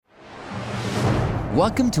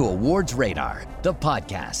Welcome to Awards Radar, the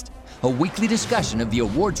podcast, a weekly discussion of the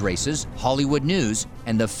awards races, Hollywood news,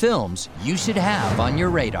 and the films you should have on your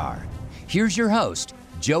radar. Here's your host,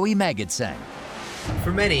 Joey Magidson.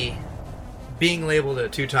 For many, being labeled a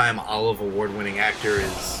two-time Olive Award-winning actor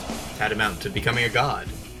is tantamount to becoming a god.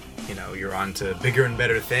 You know, you're on to bigger and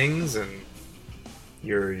better things, and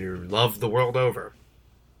you're loved the world over.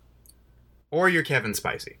 Or you're Kevin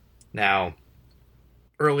Spacey. Now,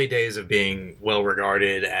 early days of being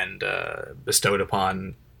well-regarded and bestowed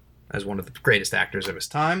upon as one of the greatest actors of his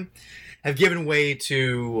time have given way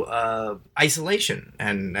to isolation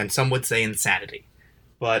and some would say insanity.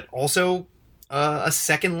 But also a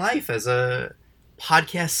second life as a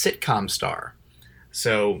podcast sitcom star.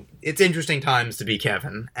 So it's interesting times to be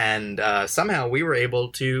Kevin, and somehow we were able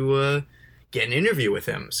to get an interview with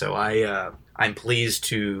him. So I'm pleased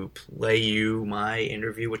to play you my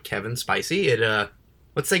interview with Kevin Spacey.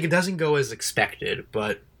 Let's say it doesn't go as expected,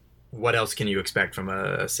 but what else can you expect from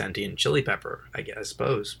a sentient chili pepper, I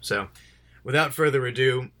suppose. So without further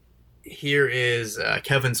ado, here is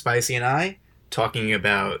Kevin Spacey and I talking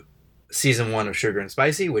about Season 1 of Sugar and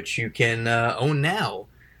Spicy, which you can own now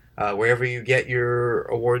wherever you get your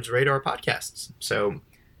Awards Radar podcasts. So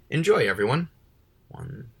enjoy, everyone.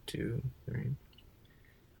 1, 2, 3.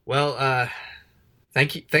 Well,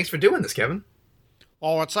 thanks for doing this, Kevin.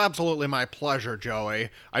 Oh, it's absolutely my pleasure, Joey.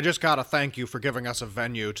 I just gotta thank you for giving us a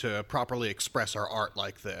venue to properly express our art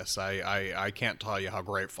like this. I can't tell you how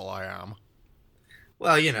grateful I am.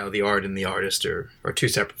 Well, you know, the art and the artist are two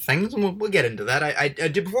separate things, and we'll get into that. I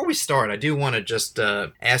do, before we start, I do want to just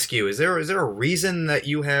ask you, is there a reason that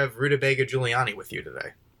you have Rutabaga Giuliani with you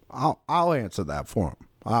today? I'll answer that for him.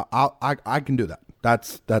 I can do that.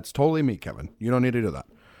 That's totally me, Kevin. You don't need to do that.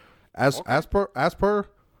 As per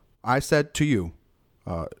I said to you,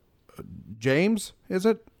 James, is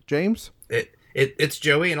it James? It's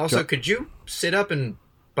Joey, and also could you sit up and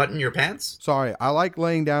button your pants? Sorry, I like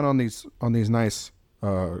laying down on these nice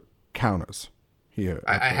counters here.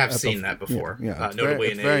 I have seen that before. Yeah,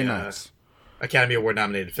 notably very in a nice Academy Award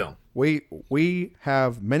nominated film. We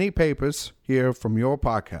have many papers here from your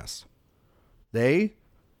podcast. They,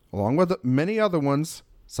 along with many other ones,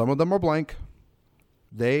 some of them are blank.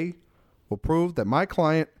 They will prove that my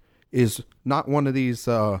client is not one of these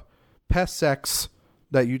pest sex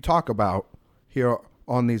that you talk about here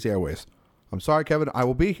on these airways. I'm sorry, Kevin. I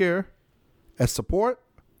will be here as support,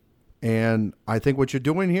 and I think what you're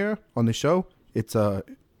doing here on the show, it's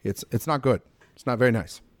not good. It's not very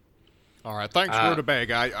nice. All right, thanks,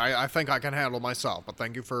 Rutabaga. I think I can handle myself, but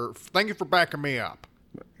thank you for backing me up.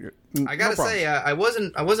 I gotta say, I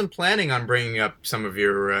wasn't planning on bringing up some of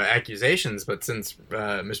your accusations, but since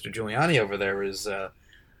Mr. Giuliani over there is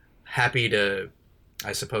happy to,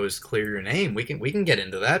 I suppose, clear your name, we can get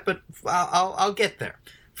into that, but I'll get there.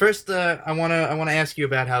 First, I wanna ask you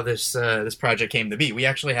about how this project came to be. We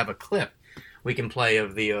actually have a clip we can play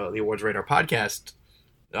of the Awards Radar podcast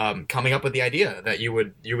coming up with the idea that you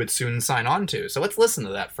would soon sign on to. So let's listen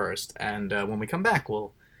to that first, and when we come back,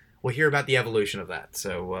 we'll hear about the evolution of that.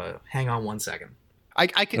 So hang on 1 second. I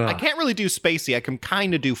can't really do Spacey. I can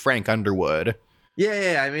kind of do Frank Underwood.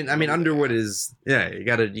 Yeah. I mean, Underwood is you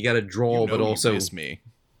gotta draw, but also you miss me.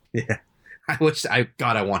 Yeah, I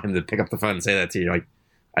want him to pick up the phone and say that to you. Like,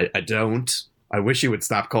 I don't. I wish he would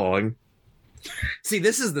stop calling. See,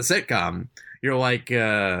 this is the sitcom. You're like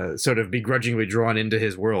sort of begrudgingly drawn into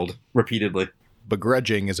his world repeatedly.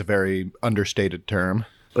 Begrudging is a very understated term.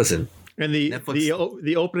 Listen. And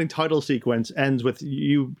the opening title sequence ends with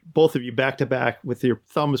both of you back to back with your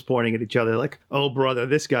thumbs pointing at each other like, oh, brother,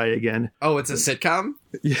 this guy again. Oh, it's a sitcom?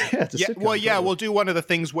 Yeah, it's a sitcom. Well, yeah, we'll do one of the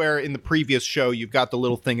things where in the previous show you've got the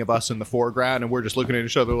little thing of us in the foreground and we're just looking at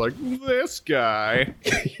each other like, this guy.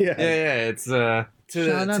 Yeah, it's to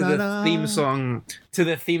the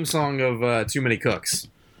theme song of Too Many Cooks.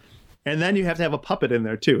 And then you have to have a puppet in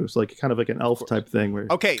there too. It's like kind of like an elf type thing. Where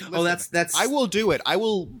okay, listen, that's. I will do it. I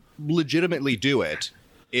will legitimately do it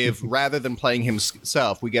if rather than playing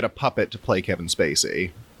himself, we get a puppet to play Kevin Spacey.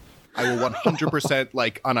 I will 100%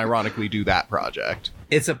 like unironically do that project.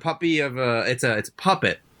 It's a puppy of a. It's a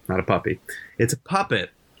puppet, not a puppy. It's a puppet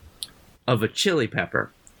of a chili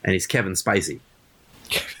pepper, and he's Kevin Spacey.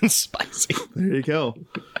 Kevin Spacey. There you go.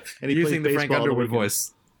 And using the Frank Underwood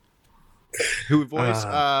voice. Who voice? You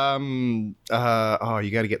got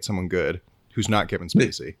to get someone good who's not Kevin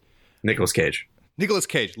Spacey. Nicolas Cage.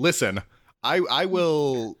 Listen, I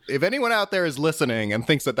will. If anyone out there is listening and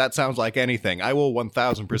thinks that sounds like anything, I will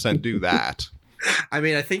 1000% do that. I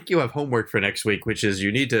mean, I think you have homework for next week, which is you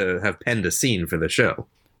need to have penned a scene for the show.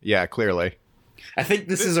 Yeah, clearly. I think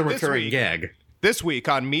this is a recurring gag. This week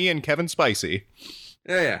on Me and Kevin Spicy.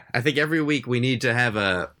 Yeah. I think every week we need to have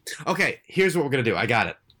a. Okay, here's what we're gonna do. I got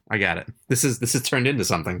it. This is turned into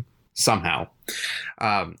something somehow.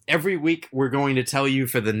 Every week we're going to tell you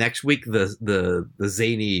for the next week the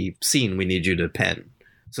zany scene we need you to pen.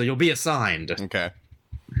 So you'll be assigned. Okay.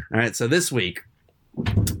 All right. So this week,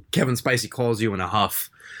 Kevin Spicy calls you in a huff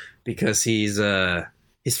because he's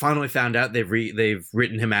finally found out they've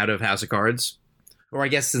written him out of House of Cards, or I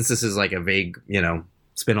guess since this is like a vague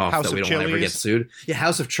spin-off House that we of don't ever Chilies? get sued. Yeah,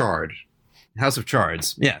 House of Chards.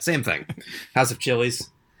 Yeah, same thing. House of Chilies,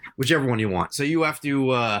 whichever one you want. So you have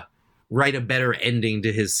to write a better ending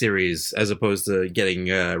to his series as opposed to getting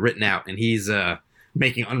written out, and he's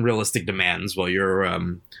making unrealistic demands while you're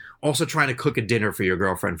also trying to cook a dinner for your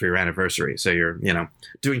girlfriend for your anniversary. So you're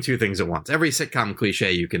doing two things at once. Every sitcom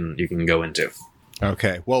cliche you can go into.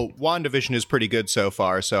 Okay. Well, WandaVision is pretty good so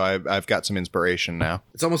far, so I've got some inspiration now.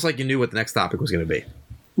 It's almost like you knew what the next topic was going to be.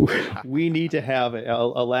 We need to have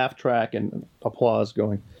a laugh track and applause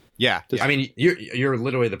going. Yeah. I mean, you're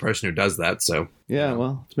literally the person who does that, so Yeah,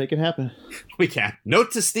 well, let's make it happen. we can.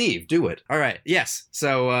 Note to Steve, do it. All right, yes.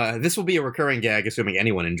 So this will be a recurring gag, assuming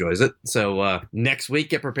anyone enjoys it. So next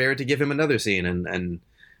week, get prepared to give him another scene, and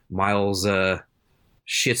Miles'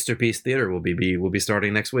 Shitsterpiece Theater will be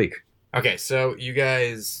starting next week. Okay, so you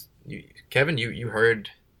guys, Kevin, you heard,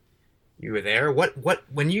 you were there. What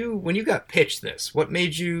when you got pitched this? What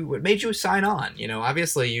made you sign on?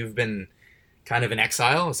 Obviously you've been kind of in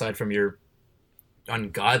exile aside from your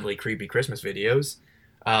ungodly creepy Christmas videos.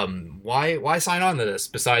 Why sign on to this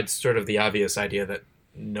besides sort of the obvious idea that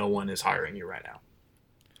no one is hiring you right now?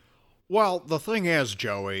 Well, the thing is,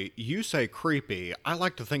 Joey, you say creepy. I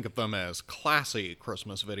like to think of them as classy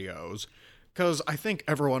Christmas videos, because I think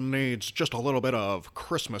everyone needs just a little bit of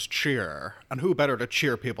Christmas cheer, and who better to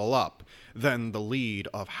cheer people up than the lead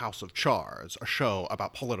of House of Chards, a show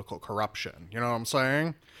about political corruption. You know what I'm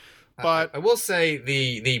saying? But I will say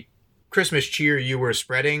the Christmas cheer you were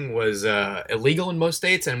spreading was illegal in most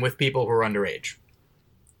states and with people who are underage.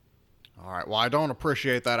 all right, well, I don't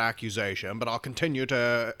appreciate that accusation, but I'll continue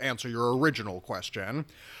to answer your original question,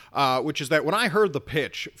 which is that when I heard the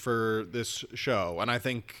pitch for this show, and I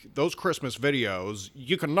think those Christmas videos,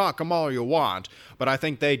 you can knock them all you want, but I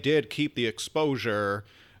think they did keep the exposure.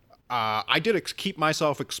 I did keep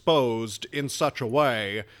myself exposed in such a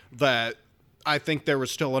way that I think there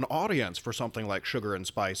was still an audience for something like Sugar and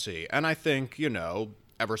Spicy. And I think,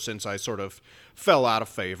 ever since I sort of fell out of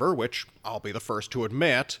favor, which I'll be the first to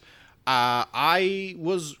admit, I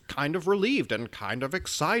was kind of relieved and kind of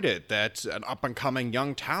excited that an up-and-coming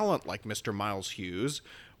young talent like Mr. Miles Hughes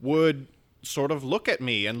would sort of look at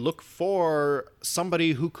me and look for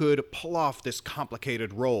somebody who could pull off this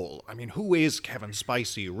complicated role. I mean, who is Kevin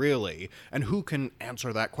Spicy, really? And who can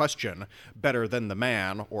answer that question better than the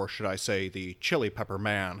man, or should I say the Chili Pepper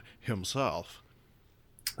Man himself?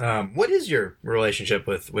 What is your relationship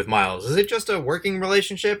with Miles? Is it just a working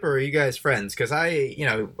relationship, or are you guys friends? Because I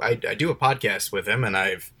do a podcast with him, and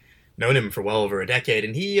I've known him for well over a decade,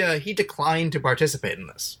 and he declined to participate in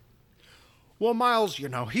this. Well, Miles,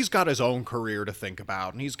 he's got his own career to think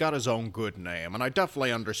about, and he's got his own good name, and I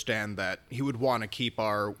definitely understand that he would want to keep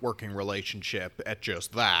our working relationship at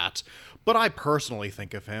just that. But I personally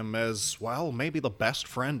think of him as, well, maybe the best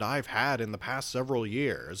friend I've had in the past several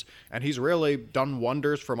years, and he's really done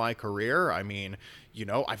wonders for my career. I mean,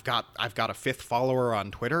 I've got a 5th follower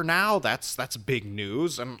on Twitter now. That's big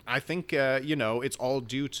news, and I think it's all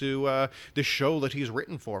due to this show that he's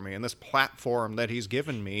written for me and this platform that he's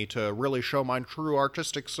given me to really show my true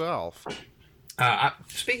artistic self.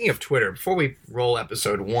 Speaking of Twitter, before we roll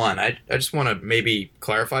episode 1, I just want to maybe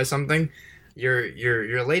clarify something.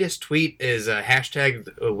 Your latest tweet is a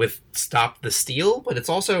hashtag with Stop the Steal, but it's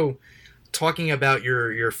also talking about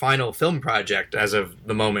your final film project as of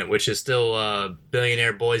the moment, which is still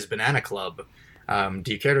Billionaire Boys Banana Club.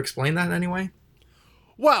 Do you care to explain that in any way?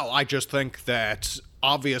 Well, I just think that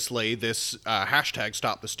obviously this hashtag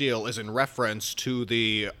Stop the Steal is in reference to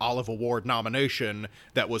the Olive Award nomination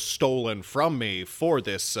that was stolen from me for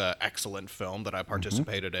this excellent film that I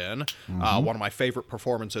participated in. One of my favorite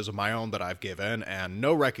performances of my own that I've given, and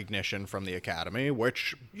no recognition from the Academy,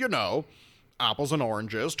 which, apples and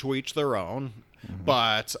oranges, to each their own.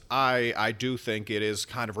 But I do think it is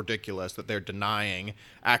kind of ridiculous that they're denying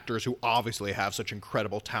actors who obviously have such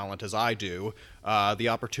incredible talent as I do the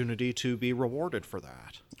opportunity to be rewarded for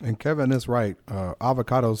that. And Kevin is right.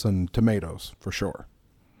 Avocados and tomatoes, for sure.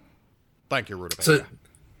 Thank you, Rutabaga.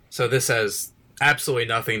 So this has absolutely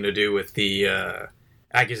nothing to do with the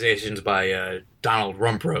accusations by Donald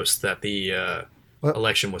Rumprost that the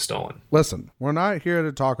election was stolen. Listen, we're not here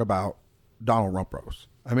to talk about Donald Rumprose.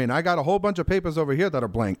 I mean, I got a whole bunch of papers over here that are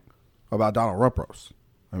blank about Donald Rumprose.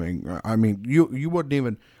 I mean, you wouldn't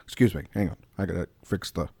even. Excuse me. Hang on. I gotta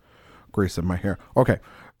fix the grease in my hair. Okay.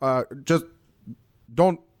 Just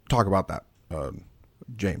don't talk about that,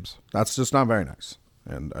 James. That's just not very nice.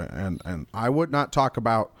 And I would not talk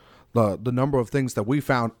about the number of things that we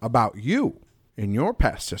found about you in your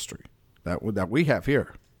past history that we have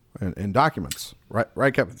here in documents.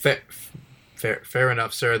 Right, Kevin? Fair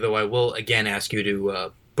enough, sir. Though I will again ask you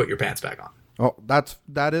to put your pants back on. Oh,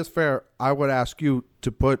 that is fair. I would ask you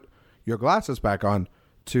to put your glasses back on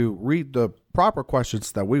to read the proper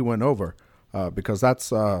questions that we went over, because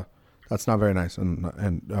that's not very nice.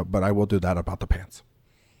 But I will do that about the pants.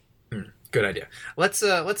 Good idea. Let's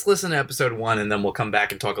listen to episode 1, and then we'll come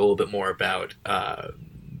back and talk a little bit more about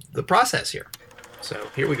the process here. So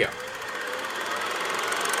here we go.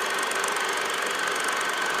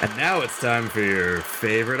 And now it's time for your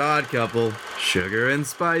favorite odd couple, Sugar and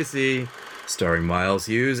Spicy, starring Miles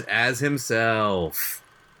Hughes as himself.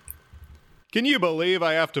 Can you believe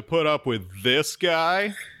I have to put up with this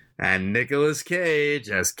guy? And Nicolas Cage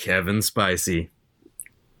as Kevin Spicy.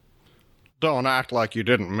 Don't act like you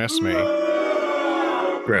didn't miss me.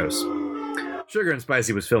 Gross. Sugar and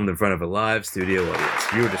Spicy was filmed in front of a live studio audience.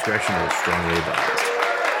 Viewer discretion is strongly advised.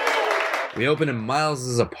 We open in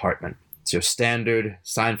Miles' apartment. It's your standard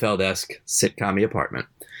Seinfeld-esque sitcom-y apartment.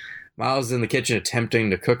 Miles is in the kitchen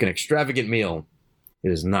attempting to cook an extravagant meal.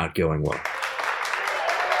 It is not going well.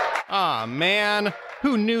 Ah, man.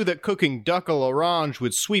 Who knew that cooking duck à l'orange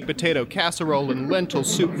with sweet potato casserole and lentil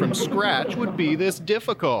soup from scratch would be this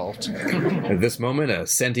difficult? At this moment, a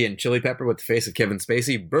sentient chili pepper with the face of Kevin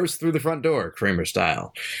Spacey bursts through the front door, Kramer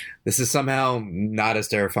style. This is somehow not as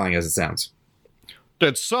terrifying as it sounds.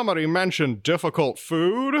 Did somebody mention difficult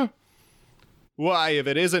food? Why, if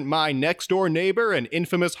it isn't my next-door neighbor and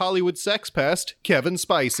infamous Hollywood sex pest, Kevin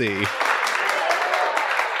Spacey.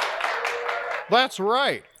 That's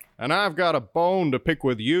right. And I've got a bone to pick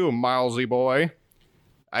with you, Milesy boy.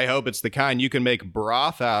 I hope it's the kind you can make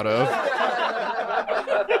broth out of.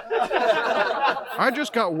 I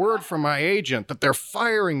just got word from my agent that they're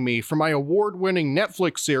firing me for my award-winning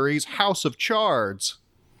Netflix series, House of Cards.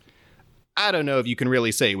 I don't know if you can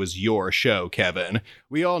really say it was your show, Kevin.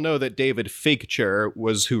 We all know that David Fincher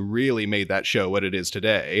was who really made that show what it is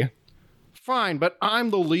today. Fine, but I'm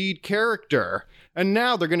the lead character. And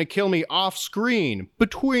now they're going to kill me off-screen,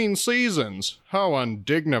 between seasons. How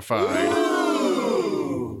undignified.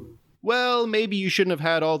 Ooh. Well, maybe you shouldn't have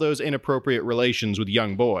had all those inappropriate relations with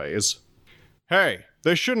young boys. Hey,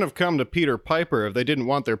 they shouldn't have come to Peter Piper if they didn't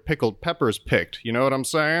want their pickled peppers picked, you know what I'm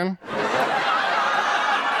saying?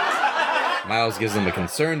 Miles gives them a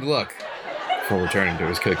concerned look before returning to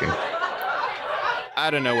his cooking. I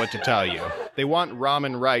don't know what to tell you. They want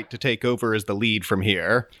Ramen Wright to take over as the lead from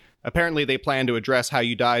here. Apparently they plan to address how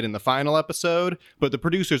you died in the final episode, but the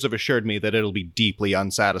producers have assured me that it'll be deeply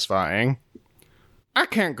unsatisfying. I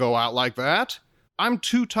can't go out like that. I'm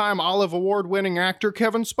two-time Olive Award-winning actor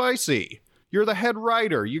Kevin Spacey. You're the head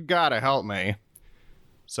writer. You gotta help me.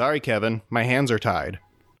 Sorry, Kevin. My hands are tied.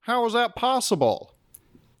 How is that possible?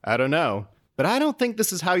 I don't know, but I don't think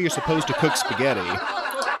this is how you're supposed to cook spaghetti.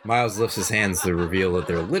 Miles lifts his hands to reveal that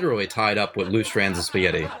they're literally tied up with loose strands of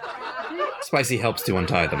spaghetti. Spicy helps to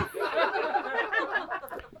untie them.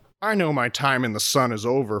 I know my time in the sun is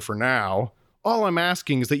over for now. All I'm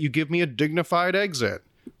asking is that you give me a dignified exit.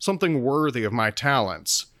 Something worthy of my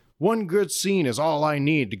talents. One good scene is all I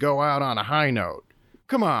need to go out on a high note.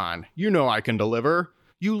 Come on, you know I can deliver.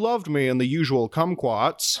 You loved me in The Usual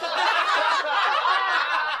Kumquats.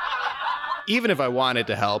 Even if I wanted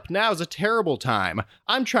to help, now's a terrible time.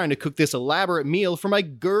 I'm trying to cook this elaborate meal for my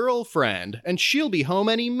girlfriend, and she'll be home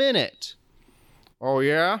any minute. Oh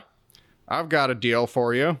yeah? I've got a deal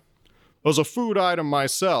for you. As a food item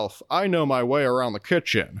myself, I know my way around the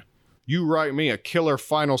kitchen. You write me a killer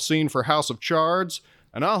final scene for House of Cards,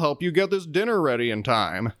 and I'll help you get this dinner ready in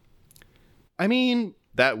time. I mean,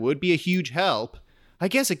 that would be a huge help. I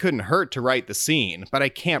guess it couldn't hurt to write the scene, but I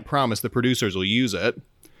can't promise the producers will use it.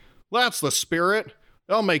 That's the spirit.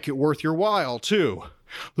 I'll make it worth your while, too.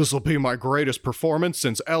 This'll be my greatest performance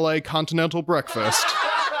since L.A. Continental Breakfast.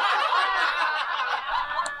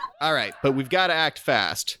 All right, but we've got to act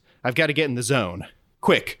fast. I've got to get in the zone.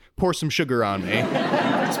 Quick, pour some sugar on me.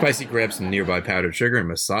 Spicy grabs some nearby powdered sugar and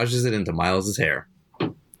massages it into Miles's hair.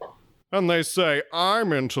 And they say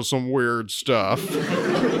I'm into some weird stuff.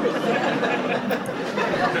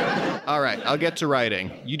 All right, I'll get to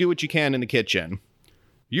writing. You do what you can in the kitchen.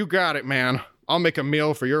 You got it, man. I'll make a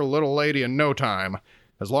meal for your little lady in no time.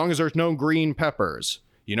 As long as there's no green peppers.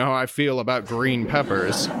 You know how I feel about green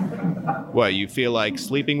peppers. What, you feel like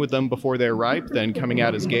sleeping with them before they're ripe, then coming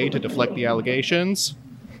out as gay to deflect the allegations?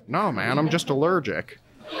 No, man, I'm just allergic.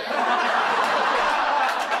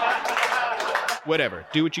 Whatever,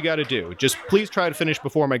 do what you gotta do. Just please try to finish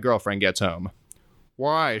before my girlfriend gets home.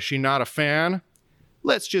 Why, is she not a fan?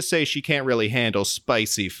 Let's just say she can't really handle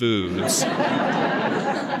spicy foods.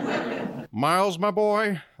 Miles, my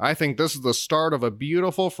boy, I think this is the start of a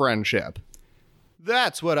beautiful friendship.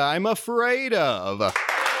 That's what I'm afraid of.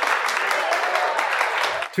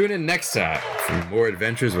 Tune in next time for more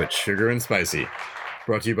adventures with Sugar and Spicy.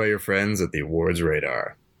 Brought to you by your friends at the Awards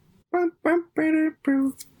Radar.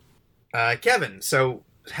 Kevin, so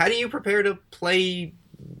how do you prepare to play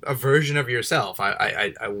a version of yourself?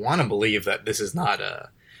 I want to believe that this is not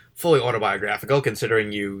fully autobiographical,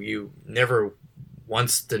 considering you never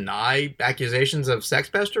once deny accusations of sex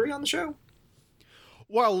pestery on the show.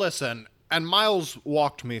 Well, listen, and Miles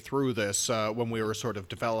walked me through this when we were sort of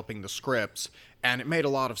developing the scripts, and it made a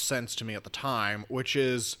lot of sense to me at the time, which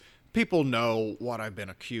is people know what I've been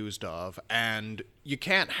accused of, and you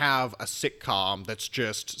can't have a sitcom that's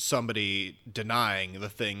just somebody denying the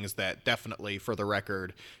things that definitely, for the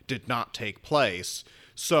record, did not take place.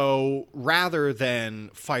 So rather than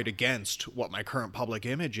fight against what my current public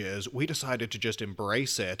image is, we decided to just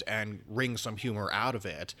embrace it and wring some humor out of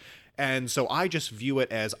it. And so I just view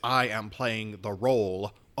it as I am playing the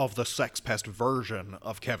role of the sex pest version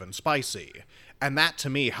of Kevin Spicy. And that, to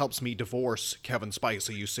me, helps me divorce Kevin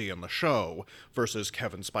Spicy you see in the show versus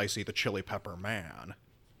Kevin Spicy the Chili Pepper Man.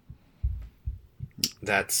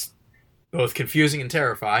 That's both confusing and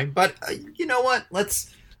terrifying, but you know what?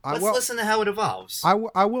 Let's listen to how it evolves.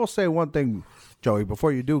 I will say one thing, Joey,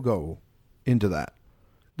 before you do go into that.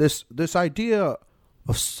 This idea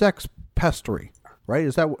of sex pestery, right?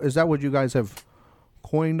 Is that what you guys have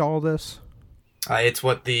coined all this? It's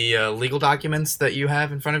what the legal documents that you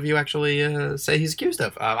have in front of you actually say he's accused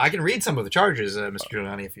of. I can read some of the charges, Mr.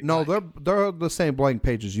 Giuliani, if you like. No, they're the same blank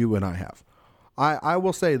pages you and I have. I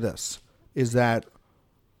will say this, is that,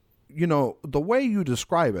 you know, the way you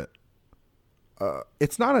describe it,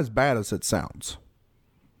 it's not as bad as it sounds.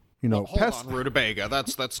 You know, Hold on, Rutabaga.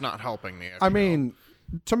 That's not helping me. I mean,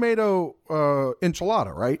 tomato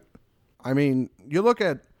enchilada, right? I mean, you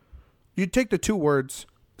take the two words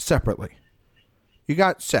separately. You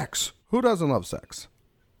got sex. Who doesn't love sex?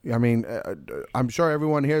 I mean, I'm sure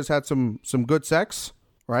everyone here has had some good sex,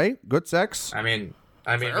 right? Good sex. I mean,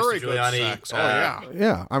 Very Mr. Giuliani. good sex. Oh, yeah.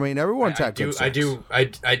 Yeah, I mean, everyone's had good sex. I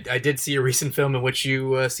did see a recent film in which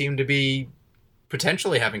you seem to be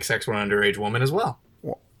potentially having sex with an underage woman as well.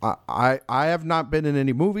 Well, I have not been in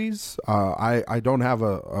any movies. I don't have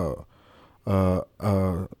a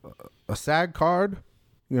SAG card.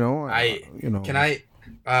 You know. Can I?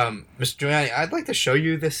 Mr. Giuliani, I'd like to show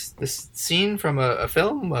you this scene from a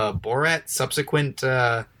film, Borat subsequent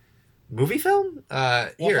movie film.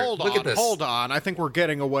 Here, look at this. Hold on. I think we're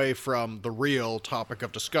getting away from the real topic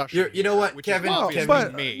of discussion. You know what, which Kevin? is No, obviously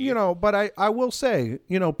but me. you know, but I will say,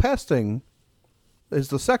 you know, pesting is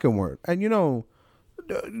the second word, and you know,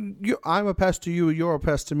 I'm a pest to you, you're a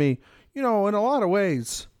pest to me. You know, in a lot of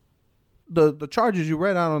ways, the charges you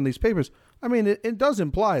read out on these papers, I mean, it does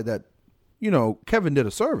imply that, you know, Kevin did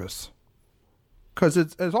a service, because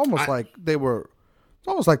it's almost like they were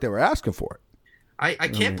asking for it. I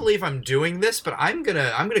can't believe I'm doing this, but I'm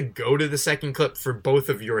gonna go to the second clip for both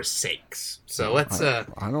of your sakes. So let's. I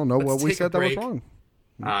don't know what we take a said that was break. wrong.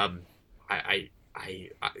 I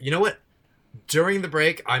you know what? During the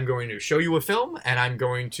break, I'm going to show you a film, and I'm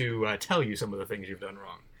going to tell you some of the things you've done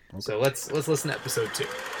wrong. Okay. So let's listen to episode 2.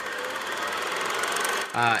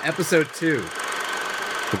 Episode 2.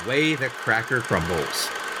 The Way That Cracker Crumbles.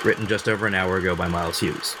 Written just over an hour ago by Miles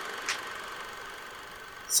Hughes.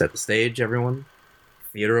 Set the stage, everyone.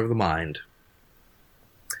 Theater of the Mind.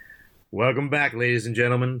 Welcome back, ladies and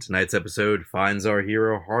gentlemen. Tonight's episode finds our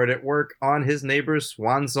hero hard at work on his neighbor's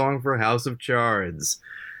swan song for House of Cards.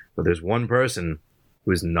 But there's one person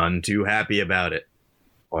who's none too happy about it.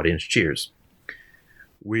 Audience cheers.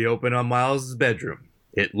 We open on Miles' bedroom.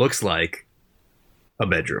 It looks like a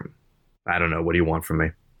bedroom. I don't know. What do you want from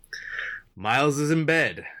me? Miles is in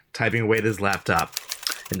bed, typing away at his laptop.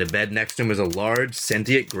 In the bed next to him is a large,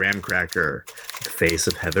 sentient graham cracker, the face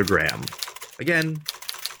of Heather Graham. Again,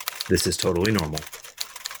 this is totally normal.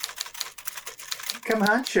 Come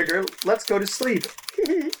on, sugar. Let's go to sleep.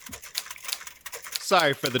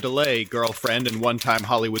 Sorry for the delay, girlfriend and one-time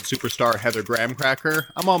Hollywood superstar Heather Graham Cracker.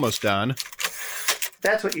 I'm almost done.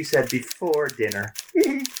 That's what you said before dinner.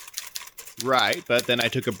 Right, but then I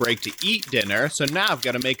took a break to eat dinner, so now I've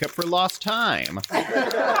got to make up for lost time.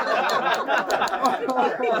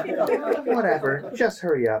 Whatever. Just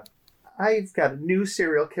hurry up. I've got a new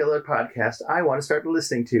serial killer podcast I want to start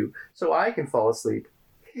listening to so I can fall asleep.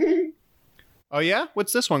 Oh yeah?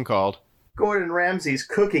 What's this one called? Gordon Ramsay's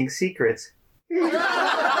Cooking Secrets.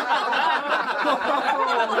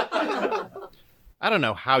 I don't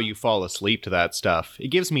know how you fall asleep to that stuff. It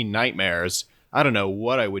gives me nightmares. I don't know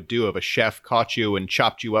what I would do if a chef caught you and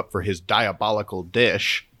chopped you up for his diabolical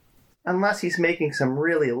dish. Unless he's making some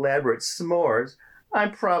really elaborate s'mores,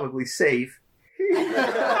 I'm probably safe.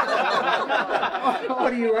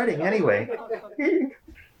 What are you writing anyway?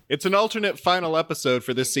 It's an alternate final episode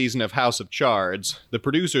for this season of House of Chards. The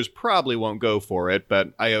producers probably won't go for it,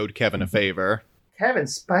 but I owed Kevin a favor. Kevin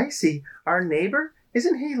Spacey, our neighbor?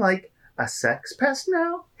 Isn't he like a sex pest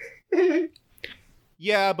now?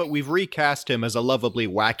 Yeah, but we've recast him as a lovably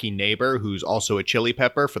wacky neighbor who's also a chili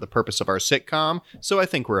pepper for the purpose of our sitcom, so I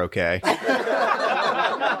think we're okay.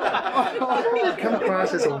 Come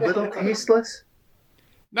across as a little tasteless?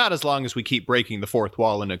 Not as long as we keep breaking the fourth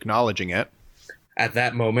wall and acknowledging it. At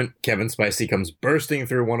that moment, Kevin Spacey comes bursting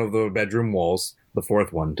through one of the bedroom walls, the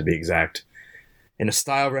fourth one to be exact, in a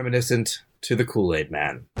style reminiscent to the Kool-Aid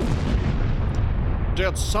Man.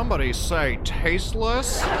 Did somebody say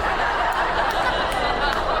tasteless?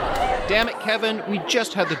 Damn it, Kevin, we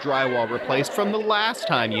just had the drywall replaced from the last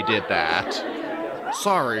time you did that.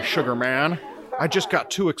 Sorry, Sugar Man. I just got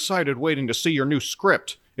too excited waiting to see your new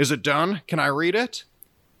script. Is it done? Can I read it?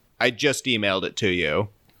 I just emailed it to you.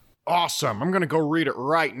 Awesome. I'm gonna go read it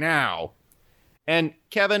right now. And,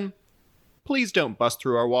 Kevin, please don't bust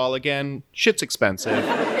through our wall again. Shit's expensive.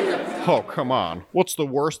 Oh, come on. What's the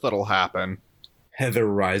worst that'll happen? Heather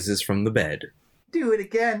rises from the bed. Do it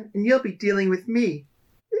again, and you'll be dealing with me.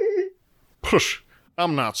 Push.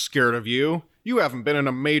 I'm not scared of you. You haven't been in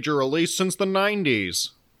a major release since the 90s.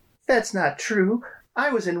 That's not true.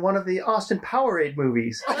 I was in one of the Austin Powerade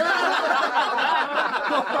movies.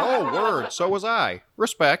 Oh, word. So was I.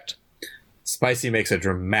 Respect. Spacey makes a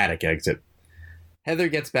dramatic exit. Heather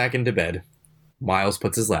gets back into bed. Miles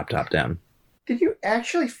puts his laptop down. Did you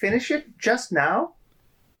actually finish it just now?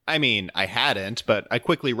 I mean, I hadn't, but I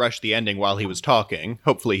quickly rushed the ending while he was talking.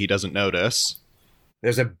 Hopefully he doesn't notice.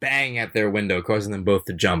 There's a bang at their window, causing them both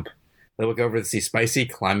to jump. They look over to see Spacey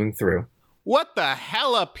climbing through. What the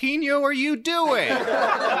jalapeno are you doing?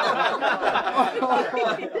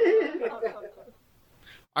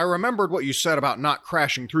 I remembered what you said about not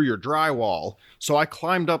crashing through your drywall, so I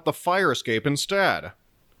climbed up the fire escape instead.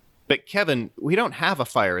 But Kevin, we don't have a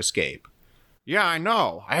fire escape. Yeah, I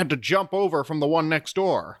know. I had to jump over from the one next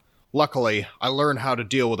door. Luckily, I learned how to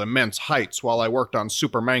deal with immense heights while I worked on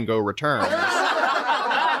Super Mango Returns.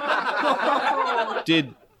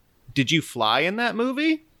 Did you fly in that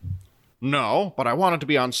movie? No, but I wanted to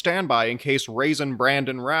be on standby in case Raisin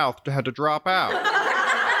Brandon Routh had to drop out.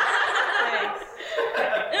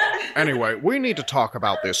 Anyway, we need to talk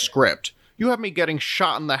about this script. You have me getting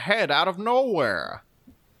shot in the head out of nowhere.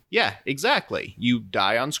 Yeah, exactly. You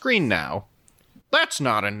die on screen now. That's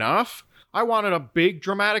not enough. I wanted a big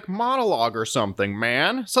dramatic monologue or something,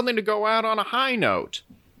 man. Something to go out on a high note.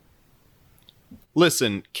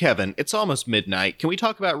 Listen, Kevin, it's almost midnight. Can we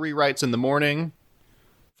talk about rewrites in the morning?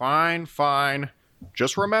 Fine.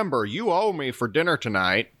 Just remember, you owe me for dinner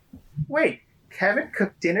tonight. Wait, Kevin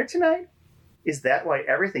cooked dinner tonight? Is that why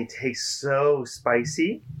everything tastes so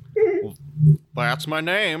spicy? That's my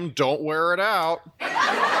name. Don't wear it out.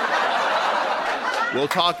 We'll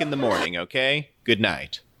talk in the morning, okay? Good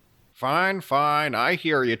night. Fine. I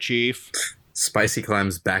hear you, Chief. Spacey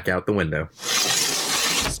climbs back out the window.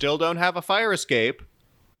 Still don't have a fire escape.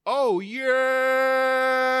 Oh, yeah!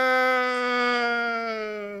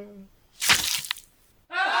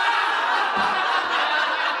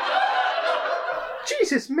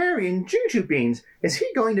 Jesus, Mary and Juju Beans, is he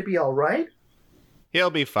going to be all right? He'll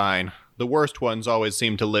be fine. The worst ones always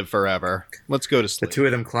seem to live forever. Let's go to The sleep. two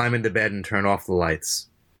of them climb into bed and turn off the lights.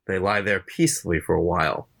 They lie there peacefully for a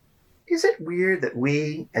while. Is it weird that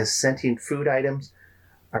we, as sentient food items,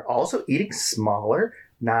 are also eating smaller,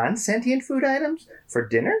 non-sentient food items for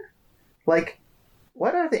dinner? Like,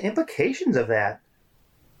 what are the implications of that?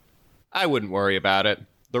 I wouldn't worry about it.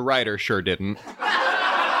 The writer sure didn't.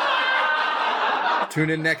 Tune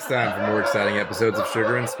in next time for more exciting episodes of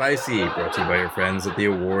Sugar and Spicy, brought to you by your friends at the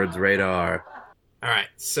Awards Radar. All right.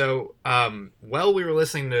 So, while we were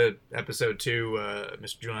listening to episode 2,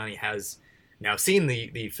 Mr. Giuliani has now seen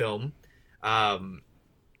the film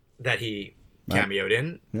that he cameoed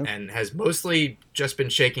in, and has mostly just been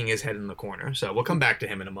shaking his head in the corner. So we'll come back to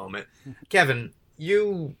him in a moment. Kevin,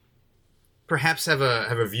 you perhaps have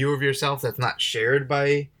a view of yourself that's not shared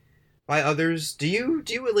by others. Do you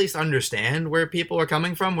at least understand where people are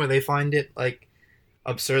coming from, where they find it like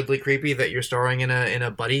absurdly creepy that you're starring in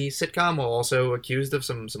a buddy sitcom while also accused of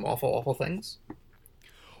some awful things?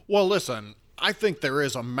 Well, listen, I think there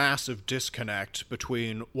is a massive disconnect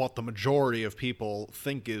between what the majority of people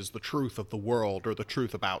think is the truth of the world or the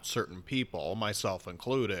truth about certain people, myself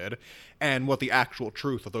included, and what the actual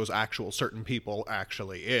truth of those actual certain people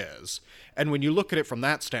actually is. And when you look at it from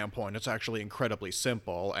that standpoint, it's actually incredibly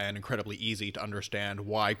simple and incredibly easy to understand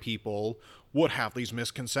why people would have these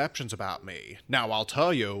misconceptions about me. Now, I'll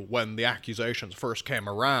tell you, when the accusations first came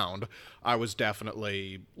around, I was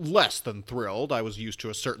definitely less than thrilled. I was used to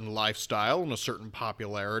a certain lifestyle and a certain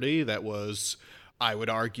popularity that was, I would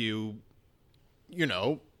argue,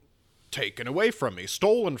 taken away from me,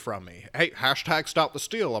 stolen from me. Hey, hashtag stop the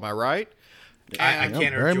steal, am I right? I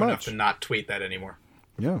can't urge you enough much. to not tweet that anymore.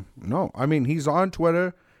 Yeah, no. I mean, he's on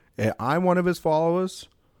Twitter. I'm one of his followers.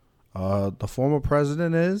 The former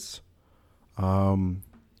president is.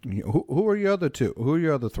 Who are your other two? Who are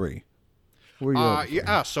your other three? Who are your other three?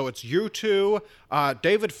 Yeah, so it's you two.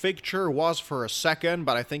 David Figcher was for a second,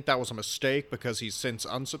 but I think that was a mistake because he's since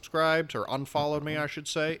unsubscribed or unfollowed me, I should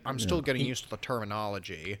say. I'm still getting used to the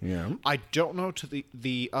terminology. Yeah. I don't know to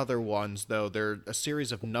the other ones, though. They're a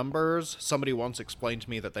series of numbers. Somebody once explained to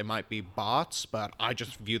me that they might be bots, but I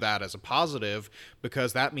just view that as a positive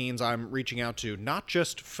because that means I'm reaching out to not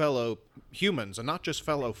just fellow humans and not just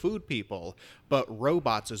fellow food people, but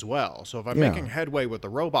robots as well. So if I'm making headway with the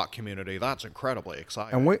robot community, that's incredibly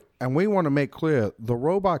exciting. And we want to make clear the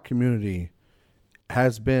robot community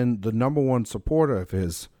has been the number one supporter of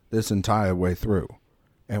his this entire way through.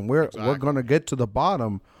 And we're going to get to the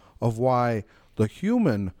bottom of why the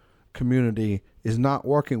human community is not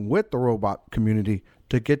working with the robot community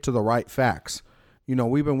to get to the right facts.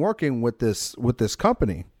 We've been working with this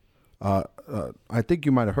company. I think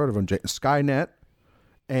you might have heard of them, Skynet.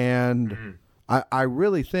 And I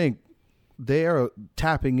really think they are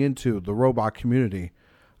tapping into the robot community.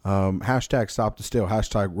 Hashtag stop the steal,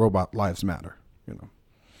 hashtag robot lives matter.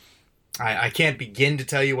 I can't begin to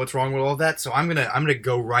tell you what's wrong with all that, so I'm gonna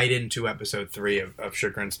go right into episode 3 of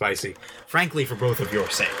Sugar and Spicy, frankly, for both of your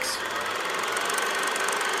sakes.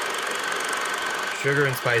 Sugar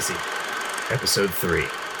and Spicy, episode 3,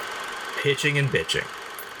 Pitching and Bitching,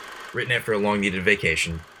 written after a long-needed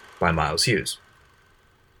vacation by Miles Hughes.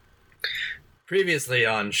 Previously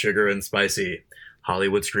on Sugar and Spicy,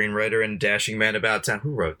 Hollywood screenwriter and dashing man about town.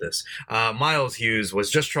 Who wrote this? Miles Hughes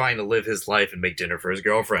was just trying to live his life and make dinner for his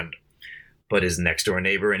girlfriend. But his next-door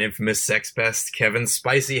neighbor and infamous sex pest, Kevin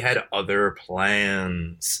Spacey, had other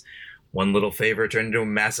plans. One little favor turned into a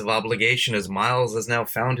massive obligation as Miles has now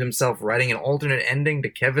found himself writing an alternate ending to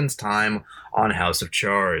Kevin's time on House of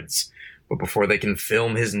Cards. But before they can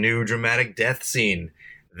film his new dramatic death scene,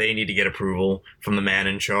 they need to get approval from the man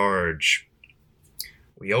in charge.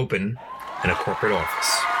 We open in a corporate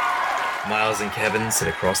office. Miles and Kevin sit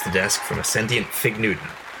across the desk from a sentient Fig Newton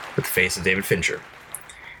with the face of David Fincher.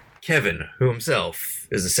 Kevin, who himself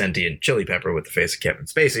is a sentient chili pepper with the face of Kevin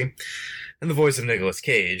Spacey, and the voice of Nicolas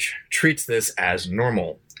Cage, treats this as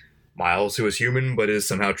normal. Miles, who is human but is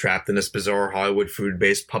somehow trapped in this bizarre Hollywood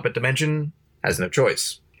food-based puppet dimension, has no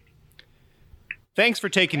choice. Thanks for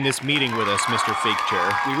taking this meeting with us, Mr.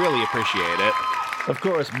 Figcher. We really appreciate it. Of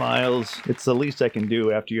course, Miles. It's the least I can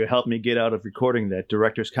do after you helped me get out of recording that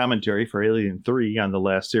director's commentary for Alien 3 on the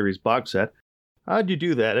last series box set. How'd you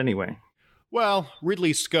do that, anyway? Well,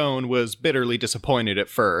 Ridley Scone was bitterly disappointed at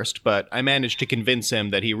first, but I managed to convince him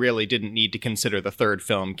that he really didn't need to consider the third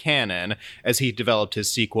film canon as he developed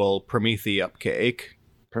his sequel, Prometheus Upcake.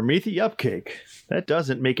 Prometheus Upcake? That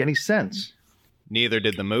doesn't make any sense. Neither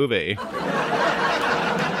did the movie.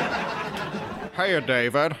 Hey,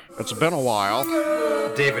 David. It's been a while.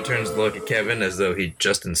 David turns to look at Kevin as though he'd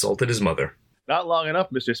just insulted his mother. Not long enough,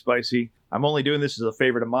 Mr. Spicy. I'm only doing this as a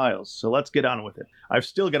favor to Miles, so let's get on with it. I've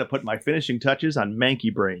still got to put my finishing touches on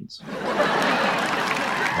Manky Brains.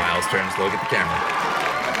 Miles turns to look at the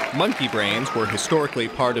camera. Monkey brains were historically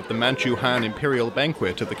part of the Manchu Han imperial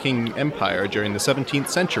banquet of the Qing Empire during the 17th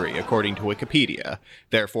century, according to Wikipedia.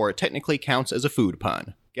 Therefore, it technically counts as a food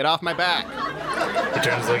pun. Get off my back! He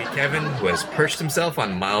turns to look at Kevin, who has perched himself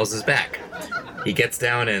on Miles's back. He gets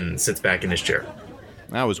down and sits back in his chair.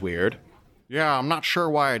 That was weird. Yeah, I'm not sure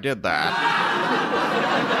why I did that.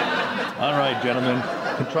 All right, gentlemen.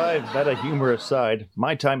 Contrived meta humor aside,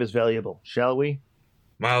 my time is valuable, shall we?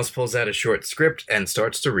 Miles pulls out a short script and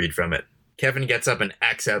starts to read from it. Kevin gets up and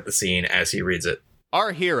acts out the scene as he reads it.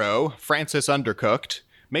 Our hero, Francis Undercooked,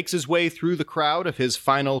 makes his way through the crowd of his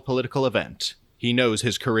final political event. He knows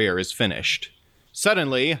his career is finished.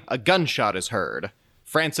 Suddenly, a gunshot is heard.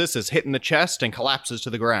 Francis is hit in the chest and collapses to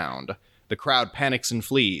the ground. The crowd panics and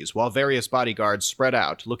flees, while various bodyguards spread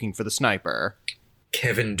out, looking for the sniper.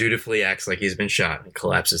 Kevin dutifully acts like he's been shot and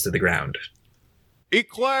collapses to the ground.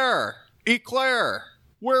 Eclair! Eclair!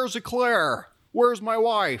 Where's Eclair? Where's my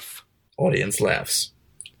wife? Audience laughs.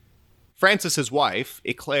 Francis's wife,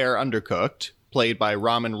 Eclair Undercooked, played by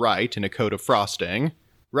Ramen Wright in a coat of frosting,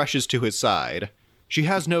 rushes to his side. She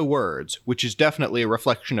has no words, which is definitely a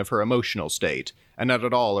reflection of her emotional state, and not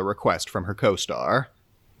at all a request from her co-star.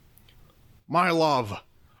 My love,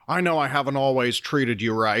 I know I haven't always treated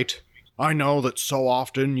you right. I know that so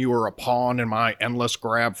often you are a pawn in my endless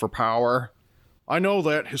grab for power. I know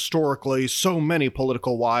that, historically, so many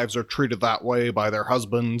political wives are treated that way by their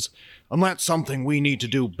husbands, and that's something we need to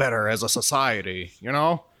do better as a society, you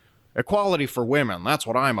know? Equality for women, that's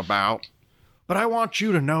what I'm about. But I want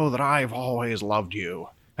you to know that I've always loved you,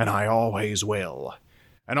 and I always will.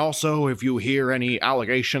 And also, if you hear any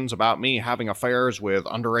allegations about me having affairs with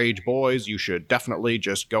underage boys, you should definitely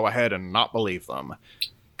just go ahead and not believe them.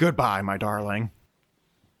 Goodbye, my darling.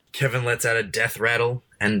 Kevin lets out a death rattle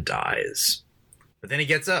and dies. But then he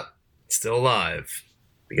gets up, still alive,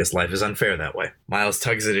 because life is unfair that way. Miles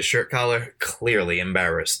tugs at his shirt collar, clearly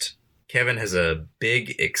embarrassed. Kevin has a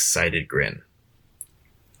big, excited grin.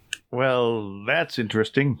 Well, that's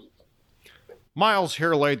interesting. Miles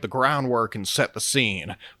here laid the groundwork and set the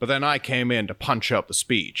scene, but then I came in to punch up the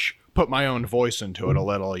speech. Put my own voice into it a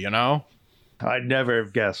little, you know? I'd never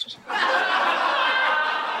have guessed.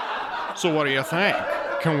 So what do you think?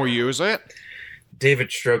 Can we use it? David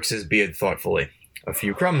strokes his beard thoughtfully. A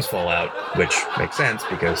few crumbs fall out, which makes sense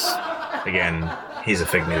because, again, he's a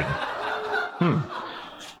Fig Newton.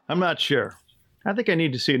 I'm not sure. I think I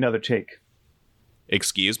need to see another take.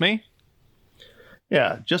 Excuse me?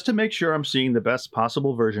 Yeah, just to make sure I'm seeing the best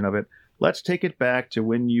possible version of it, let's take it back to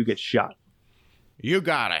when you get shot. You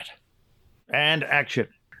got it. And action.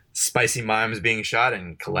 Spicy mimes being shot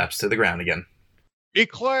and collapse to the ground again.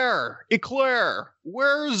 Eclair! Eclair!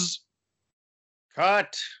 Where's...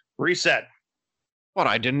 Cut. Reset. But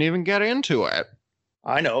I didn't even get into it.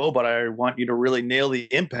 I know, but I want you to really nail the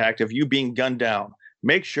impact of you being gunned down.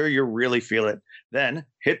 Make sure you really feel it. Then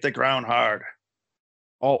hit the ground hard.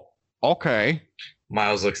 Oh, okay.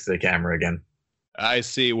 Miles looks to the camera again. I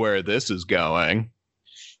see where this is going.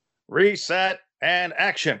 Reset and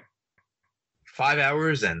action. 5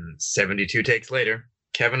 hours and 72 takes later,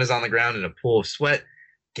 Kevin is on the ground in a pool of sweat,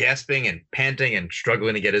 gasping and panting and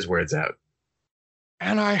struggling to get his words out.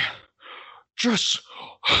 And I just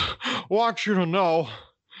want you to know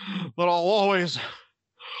that I'll always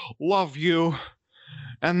love you.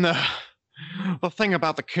 And the thing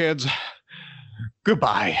about the kids,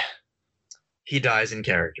 goodbye. He dies in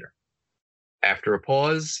character. After a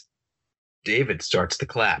pause, David starts to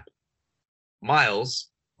clap. Miles,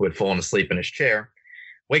 who had fallen asleep in his chair,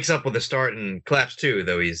 wakes up with a start and claps too,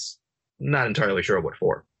 though he's not entirely sure what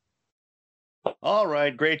for. All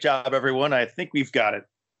right, great job, everyone. I think we've got it.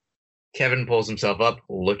 Kevin pulls himself up,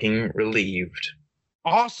 looking relieved.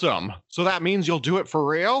 Awesome. So that means you'll do it for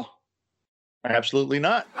real? Absolutely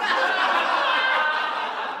not.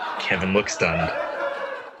 Kevin looks stunned.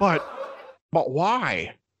 But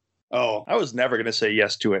why? Oh, I was never going to say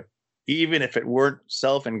yes to it, even if it weren't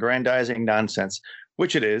self-aggrandizing nonsense,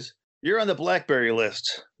 which it is. You're on the BlackBerry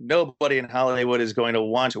list. Nobody in Hollywood is going to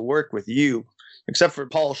want to work with you, except for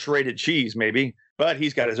Paul Shredded Cheese, maybe, but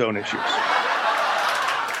he's got his own issues.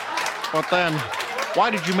 But then, why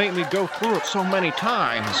did you make me go through it so many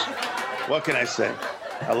times? What can I say?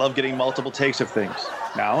 I love getting multiple takes of things.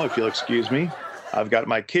 Now, if you'll excuse me, I've got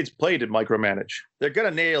my kids played to micromanage. They're going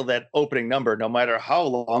to nail that opening number no matter how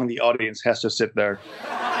long the audience has to sit there.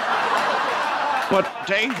 But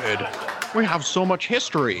David, we have so much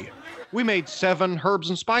history. We made 7 herbs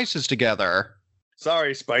and spices together.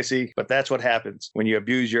 Sorry, Spicy, but that's what happens when you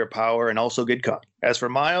abuse your power and also get caught. As for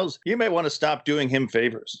Miles, you may want to stop doing him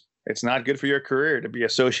favors. It's not good for your career to be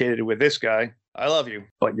associated with this guy. I love you,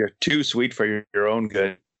 but you're too sweet for your own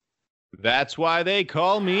good. That's why they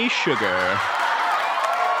call me Sugar.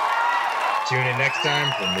 Tune in next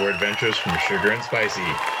time for more adventures from Sugar and Spicy,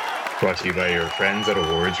 brought to you by your friends at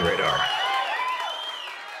Awards Radar.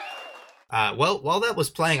 Well, while that was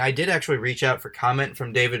playing, I did actually reach out for comment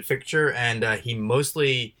from David Fincher, and he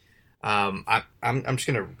mostly, I'm just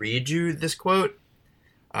going to read you this quote,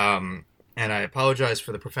 and I apologize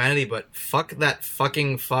for the profanity, but fuck that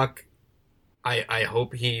fucking fuck. I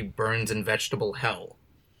hope he burns in vegetable hell.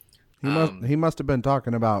 He must have been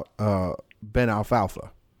talking about Ben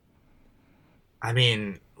Alfalfa. I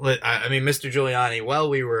mean, Mr. Giuliani,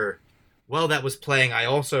 while that was playing, I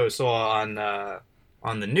also saw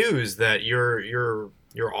on the news that your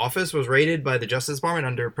your office was raided by the Justice Department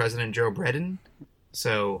under President Joe Biden.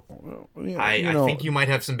 So I think you might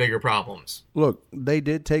have some bigger problems. Look, they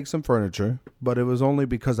did take some furniture, but it was only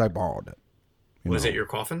because I borrowed it. Was it your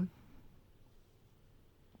coffin?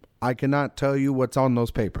 I cannot tell you what's on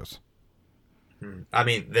those papers. I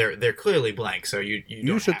mean, they're clearly blank, so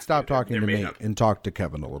you should stop talking to me and talk to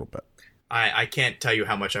Kevin a little bit. I can't tell you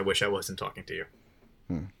how much I wish I wasn't talking to you.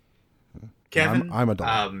 Kevin, I'm a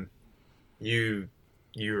dog.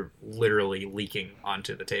 You're literally leaking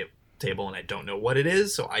onto the table, and I don't know what it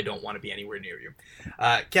is, so I don't want to be anywhere near you.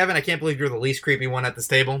 Kevin, I can't believe you're the least creepy one at this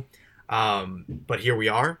table, but here we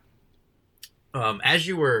are. As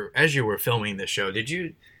you were filming this show, did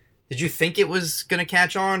you think it was going to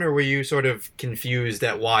catch on, or were you sort of confused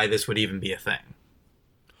at why this would even be a thing?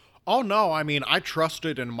 Oh, no. I mean, I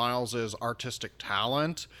trusted in Miles's artistic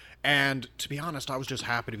talent, and to be honest, I was just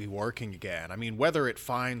happy to be working again. I mean, whether it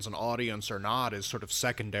finds an audience or not is sort of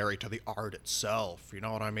secondary to the art itself, you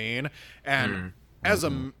know what I mean? And as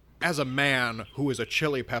a man who is a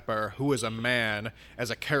chili pepper, who is a man,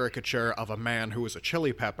 as a caricature of a man who is a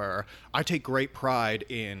chili pepper, I take great pride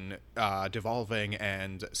in devolving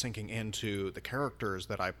and sinking into the characters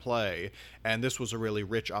that I play, and this was a really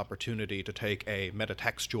rich opportunity to take a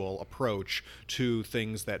metatextual approach to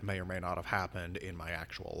things that may or may not have happened in my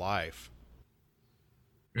actual life.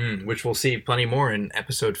 Which we'll see plenty more in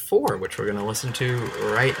episode 4, which we're going to listen to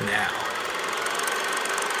right now.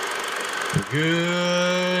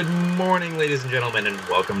 Good morning, ladies and gentlemen, and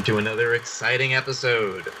welcome to another exciting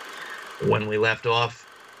episode. When we left off,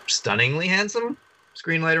 stunningly handsome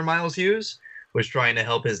screenwriter Miles Hughes was trying to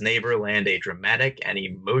help his neighbor land a dramatic and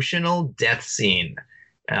emotional death scene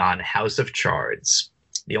on House of Cards.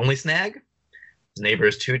 The only snag? His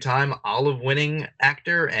neighbor's 2-time Olive-winning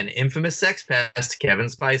actor and infamous sex pest, Kevin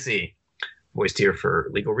Spacey, voiced here for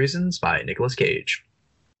legal reasons by Nicolas Cage.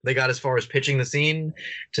 They got as far as pitching the scene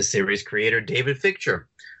to series creator David Fincher,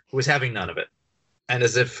 who was having none of it. And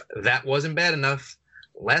as if that wasn't bad enough,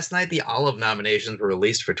 last night the Olive nominations were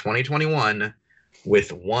released for 2021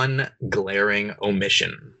 with one glaring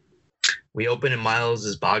omission. We open in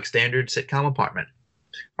Miles' bog-standard sitcom apartment.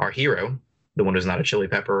 Our hero, the one who's not a chili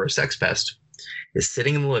pepper or a sex pest, is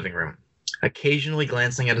sitting in the living room, occasionally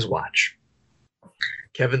glancing at his watch.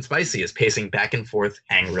 Kevin Spacey is pacing back and forth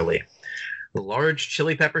angrily. The large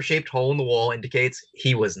chili pepper-shaped hole in the wall indicates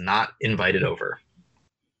he was not invited over.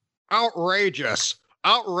 Outrageous!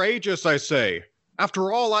 Outrageous, I say!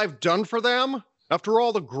 After all I've done for them? After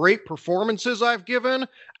all the great performances I've given?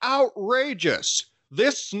 Outrageous!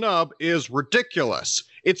 This snub is ridiculous.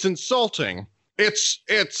 It's insulting. It's...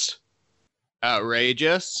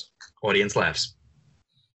 Outrageous? Audience laughs.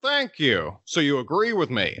 Thank you. So you agree with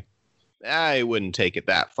me? I wouldn't take it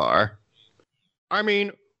that far. I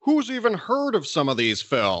mean, who's even heard of some of these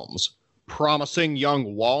films? Promising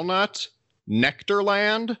Young Walnut?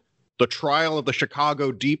 Nectarland? The Trial of the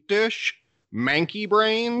Chicago Deep Dish? Manky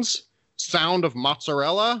Brains? Sound of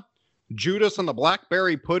Mozzarella? Judas and the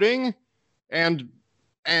Blackberry Pudding? And...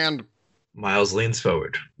 Miles leans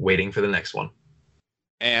forward, waiting for the next one.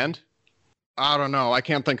 And? I don't know. I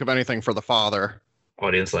can't think of anything for the father.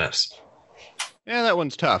 Audience laughs. Yeah, that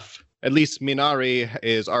one's tough. At least Minari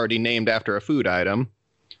is already named after a food item.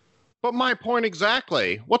 But my point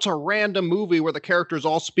exactly. What's a random movie where the characters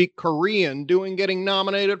all speak Korean getting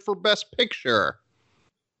nominated for Best Picture?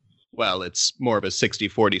 Well, it's more of a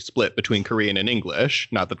 60-40 split between Korean and English.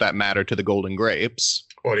 Not that that mattered to the Golden Grapes.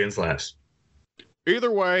 Audience laughs.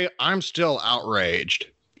 Either way, I'm still outraged.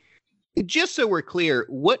 Just so we're clear,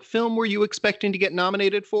 what film were you expecting to get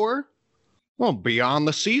nominated for? Well, Beyond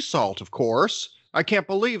the Sea Salt, of course. I can't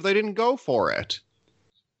believe they didn't go for it.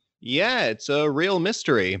 Yeah, it's a real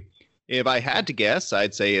mystery. If I had to guess,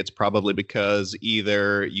 I'd say it's probably because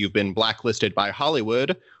either you've been blacklisted by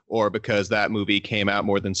Hollywood or because that movie came out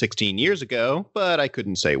more than 16 years ago, but I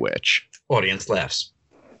couldn't say which. Audience laughs.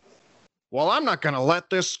 Well, I'm not going to let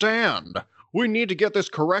this stand. We need to get this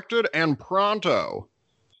corrected and pronto.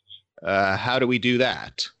 How do we do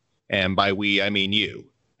that? And by we, I mean you.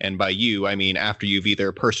 And by you, I mean after you've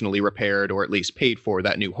either personally repaired or at least paid for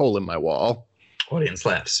that new hole in my wall. Audience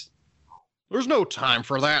laughs. There's no time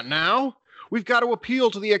for that now. We've got to appeal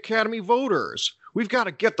to the Academy voters. We've got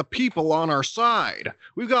to get the people on our side.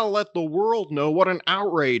 We've got to let the world know what an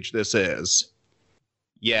outrage this is.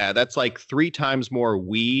 Yeah, that's like 3 times more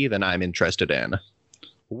we than I'm interested in.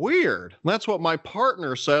 Weird. That's what my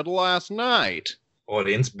partner said last night.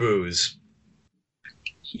 Audience boos.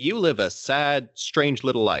 You live a sad, strange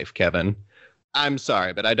little life, Kevin. I'm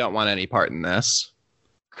sorry, but I don't want any part in this.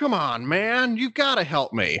 Come on, man. You've got to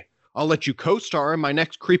help me. I'll let you co-star in my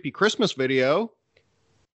next creepy Christmas video.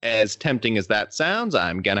 As tempting as that sounds,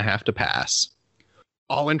 I'm gonna have to pass.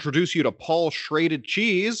 I'll introduce you to Paul Schrated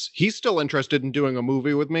Cheese. He's still interested in doing a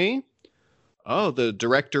movie with me. Oh, the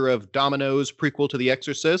director of Domino's prequel to The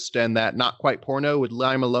Exorcist and that not quite porno with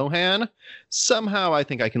Lima Lohan. Somehow I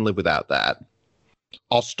think I can live without that.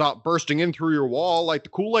 I'll stop bursting in through your wall like the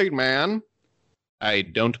Kool-Aid Man. I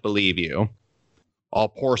don't believe you. I'll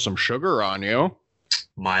pour some sugar on you.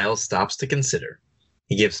 Miles stops to consider.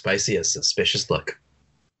 He gives Spicy a suspicious look.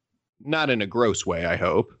 Not in a gross way, I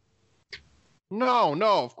hope. No,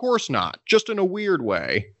 of course not. Just in a weird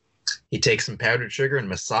way. He takes some powdered sugar and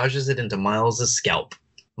massages it into Miles's scalp.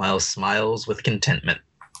 Miles smiles with contentment.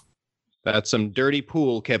 That's some dirty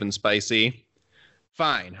pool, Kevin Spicy.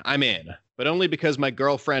 Fine, I'm in. But only because my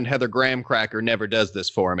girlfriend Heather Graham Cracker never does this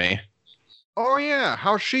for me. Oh yeah,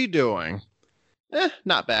 how's she doing?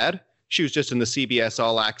 Not bad. She was just in the CBS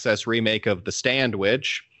All Access remake of The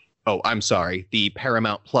Standwich. Oh, I'm sorry, the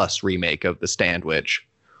Paramount Plus remake of The Standwich.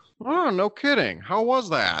 Oh, no kidding. How was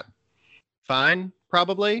that? Fine,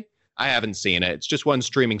 probably. I haven't seen it. It's just one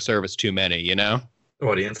streaming service too many, you know?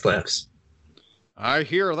 Audience laughs. I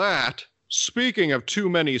hear that. Speaking of too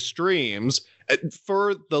many streams,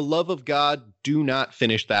 for the love of God, do not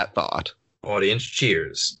finish that thought. Audience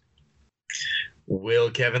cheers. Will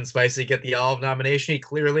Kevin Spicy get the Olive nomination he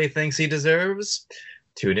clearly thinks he deserves?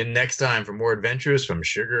 Tune in next time for more adventures from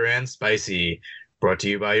Sugar and Spicy, brought to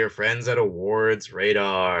you by your friends at Awards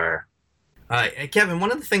Radar. Kevin,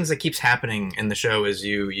 one of the things that keeps happening in the show is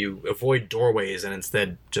you avoid doorways and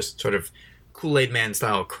instead just sort of Kool-Aid Man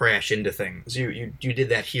style crash into things. You did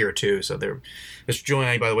that here too. So Mr.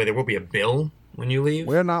 Giuliani, by the way, there will be a bill when you leave.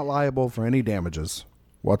 We're not liable for any damages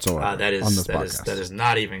whatsoever on this podcast. That is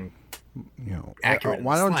not even accurate.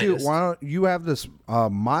 Why don't you have this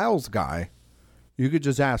Miles guy? You could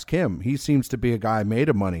just ask him. He seems to be a guy made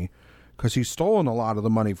of money because he's stolen a lot of the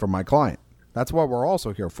money from my client. That's what we're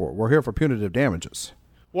also here for. We're here for punitive damages.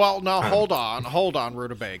 Well, now, hold on,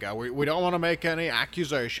 Rutabaga. We don't want to make any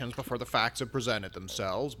accusations before the facts have presented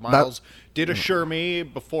themselves. Miles did assure me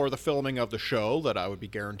before the filming of the show that I would be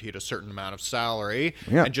guaranteed a certain amount of salary.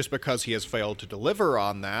 Yeah. And just because he has failed to deliver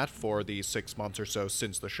on that for the 6 months or so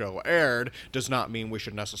since the show aired does not mean we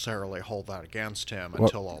should necessarily hold that against him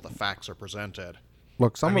until all the facts are presented.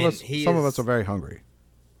 Look, some of us are very hungry.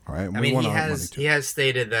 All right? He has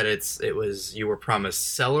stated that you were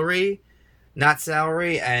promised celery, not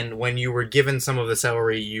salary, and when you were given some of the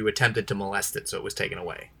celery, you attempted to molest it, so it was taken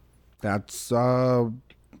away. That's, fair.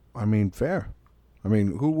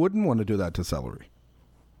 Who wouldn't want to do that to celery?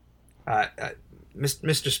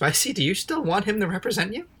 Mr. Spicy, do you still want him to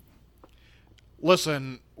represent you?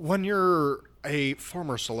 Listen, when you're a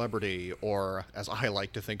former celebrity, or as I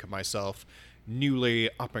like to think of myself, newly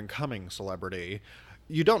up-and-coming celebrity,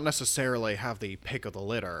 you don't necessarily have the pick of the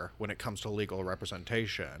litter when it comes to legal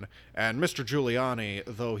representation. And Mr. Giuliani,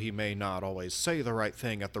 though he may not always say the right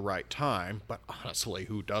thing at the right time, but honestly,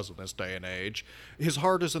 who does in this day and age, his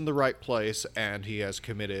heart is in the right place, and he has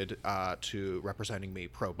committed to representing me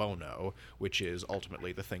pro bono, which is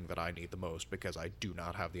ultimately the thing that I need the most because I do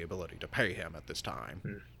not have the ability to pay him at this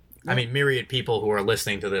time. I mean, myriad people who are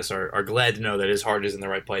listening to this are glad to know that his heart is in the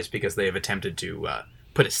right place because they have attempted to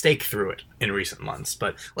put a stake through it in recent months.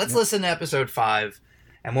 But let's listen to episode 5,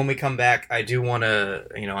 and when we come back, I do want to,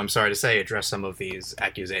 I'm sorry to say, address some of these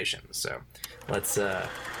accusations. So let's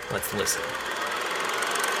listen.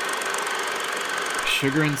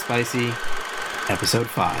 Sugar and Spicy, episode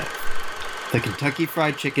 5. The Kentucky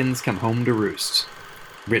Fried Chickens Come Home to Roost.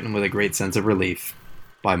 Written with a great sense of relief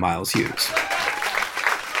by Miles Hughes.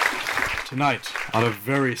 Tonight, on a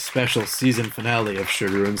very special season finale of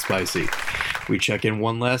Sugar and Spicy, we check in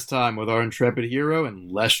one last time with our intrepid hero and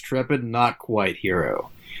less trepid not quite hero.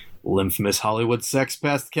 Will infamous Hollywood sex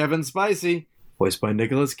pest Kevin Spicy, voiced by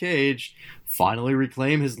Nicolas Cage, finally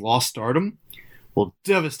reclaim his lost stardom? Will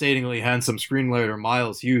devastatingly handsome screenwriter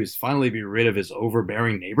Miles Hughes finally be rid of his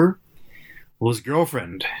overbearing neighbor? Will his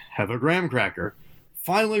girlfriend, Heather Graham Cracker,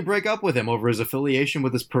 finally break up with him over his affiliation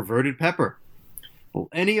with his perverted Pepper? Will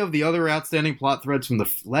any of the other outstanding plot threads from the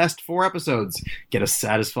last 4 episodes get a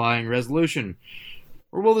satisfying resolution?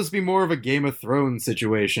 Or will this be more of a Game of Thrones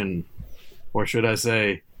situation? Or should I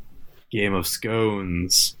say, Game of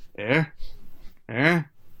Scones?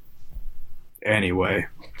 Anyway.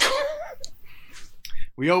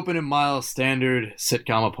 We open in Miles' standard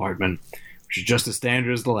sitcom apartment, which is just as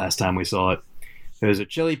standard as the last time we saw it. There's a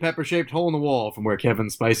chili pepper-shaped hole in the wall from where Kevin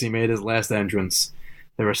Spicy made his last entrance.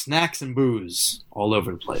 There are snacks and booze all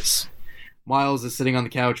over the place. Miles is sitting on the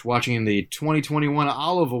couch watching the 2021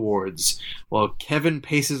 Olive Awards while Kevin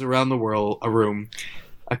paces around a room,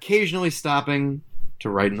 occasionally stopping to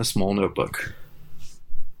write in a small notebook.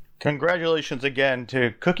 Congratulations again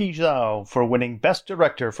to Cookie Zhao for winning Best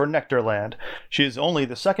Director for Nectarland. She is only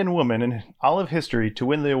the second woman in olive history to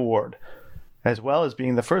win the award, as well as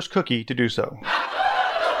being the first cookie to do so.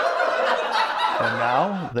 And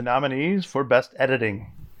now, the nominees for Best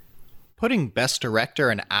Editing. Putting Best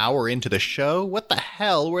Director an hour into the show? What the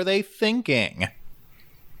hell were they thinking?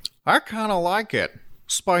 I kind of like it.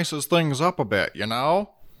 Spices things up a bit, you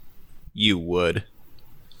know? You would.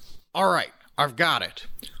 All right, I've got it.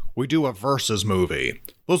 We do a versus movie.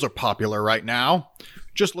 Those are popular right now.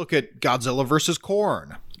 Just look at Godzilla vs.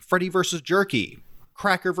 Korn, Freddy vs. Jerky,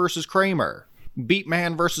 Cracker vs. Kramer, Beat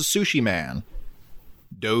Man vs. Sushi Man.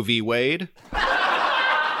 Doe v. Wade?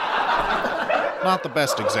 Not the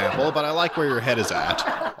best example, but I like where your head is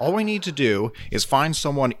at. All we need to do is find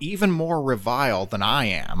someone even more reviled than I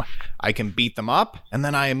am. I can beat them up, and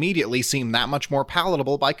then I immediately seem that much more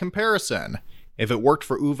palatable by comparison. If it worked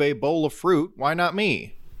for Uwe Bowl of Fruit, why not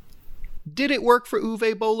me? Did it work for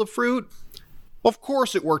Uwe Bowl of Fruit? Of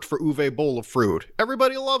course it worked for Uwe Bowl of Fruit.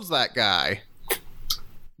 Everybody loves that guy.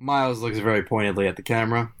 Miles looks very pointedly at the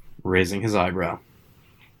camera, raising his eyebrow.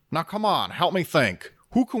 Now come on, help me think.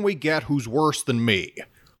 Who can we get who's worse than me?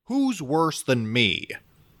 Who's worse than me?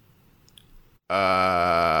 You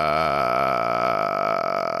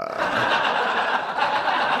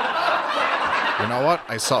know what?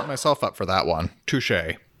 I set myself up for that one.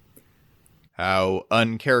 Touché. How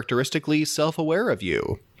uncharacteristically self-aware of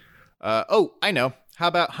you. Oh, I know. How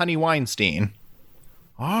about Honey Weinstein?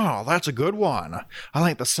 Oh, that's a good one. I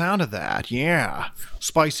like the sound of that, yeah.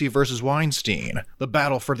 Spicy versus Weinstein. The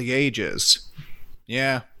battle for the ages.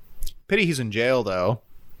 Yeah. Pity he's in jail, though.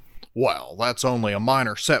 Well, that's only a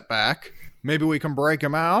minor setback. Maybe we can break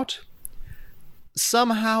him out?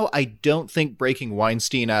 Somehow, I don't think breaking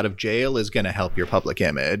Weinstein out of jail is going to help your public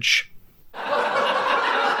image.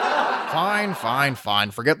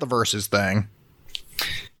 Fine. Forget the versus thing.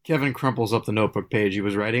 Kevin crumples up the notebook page he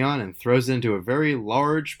was writing on and throws it into a very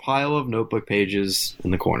large pile of notebook pages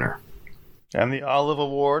in the corner. And the Olive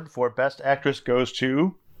Award for Best Actress goes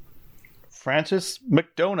to Frances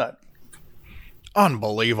McDonagh.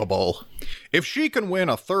 Unbelievable. If she can win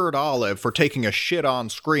a third olive for taking a shit on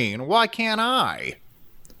screen, why can't I?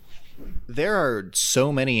 There are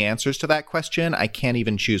so many answers to that question, I can't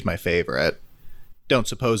even choose my favorite. Don't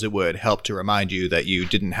suppose it would help to remind you that you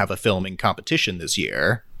didn't have a filming competition this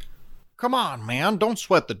year. Come on, man, don't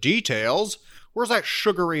sweat the details. Where's that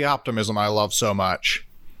sugary optimism I love so much?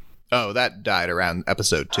 Oh, that died around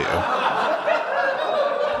episode 2.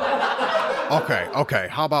 Okay,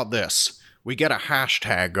 how about this? We get a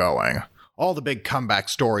hashtag going. All the big comeback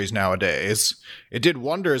stories nowadays. It did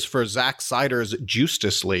wonders for Zack Snyder's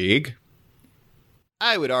Justice League.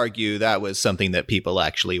 I would argue that was something that people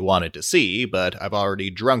actually wanted to see, but I've already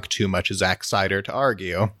drunk too much Zack Snyder to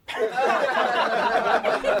argue.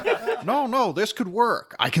 No, this could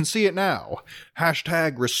work. I can see it now.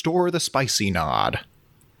 Hashtag restore the spicy nod.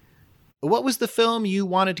 What was the film you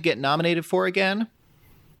wanted to get nominated for again?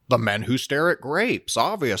 The Men Who Stare at Grapes,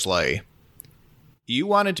 obviously. You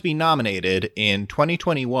wanted to be nominated in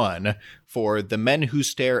 2021 for The Men Who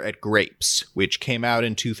Stare at Grapes, which came out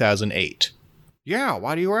in 2008. Yeah,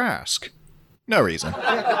 why do you ask? No reason. And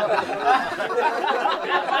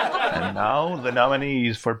now the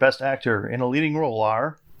nominees for Best Actor in a Leading Role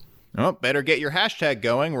are... Oh, better get your hashtag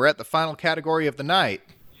going. We're at the final category of the night.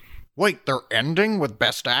 Wait, they're ending with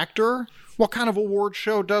Best Actor? What kind of award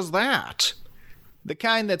show does that? The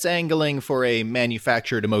kind that's angling for a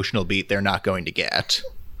manufactured emotional beat they're not going to get.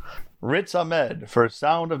 Riz Ahmed for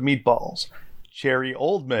Sound of Meatballs. Cherry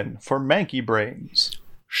Oldman for Manky Brains.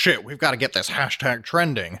 Shit, we've got to get this hashtag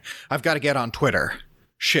trending. I've got to get on Twitter.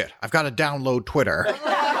 Shit, I've got to download Twitter.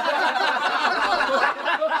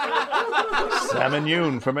 Salmon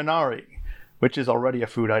Yoon for Minari, which is already a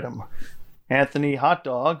food item. Anthony Hot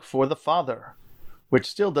Dog for The Father, which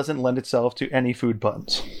still doesn't lend itself to any food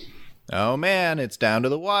puns. Oh man, it's down to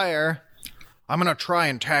the wire. I'm gonna try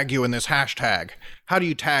and tag you in this hashtag. How do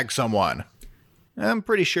you tag someone? I'm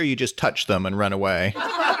pretty sure you just touch them and run away.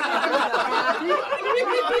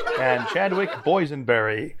 And Chadwick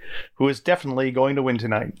Boysenberry, who is definitely going to win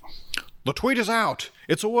tonight. The tweet is out.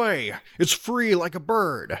 It's away. It's free like a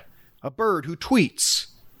bird. A bird who tweets.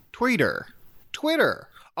 Tweeter. Twitter.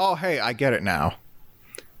 Oh, hey, I get it now.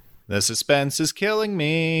 The suspense is killing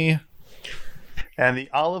me. And the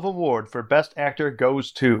Olive Award for Best Actor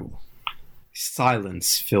goes to...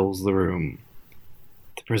 Silence fills the room.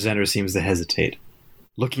 The presenter seems to hesitate,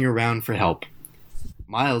 looking around for help.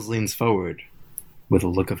 Miles leans forward with a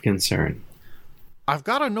look of concern. I've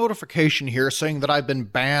got a notification here saying that I've been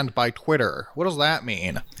banned by Twitter. What does that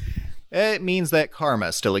mean? It means that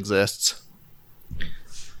karma still exists.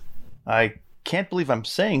 I can't believe I'm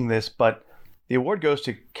saying this, but the award goes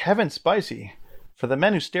to Kevin Spacey for The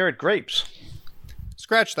Men Who Stare at Grapes.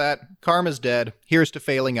 Scratch that. Karma's dead. Here's to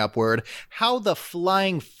failing upward. How the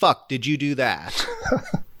flying fuck did you do that?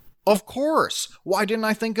 Of course! Why didn't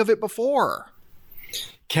I think of it before?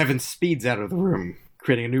 Kevin speeds out of the room,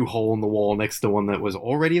 creating a new hole in the wall next to one that was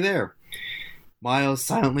already there. Miles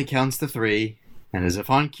silently counts to 3, and as if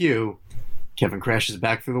on cue, Kevin crashes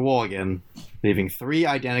back through the wall again, leaving 3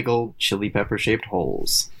 identical chili pepper-shaped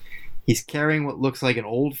holes. He's carrying what looks like an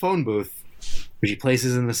old phone booth, which he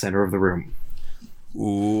places in the center of the room.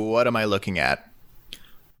 Ooh, what am I looking at?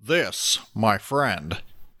 This, my friend,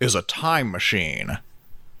 is a time machine.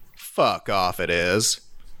 Fuck off, it is.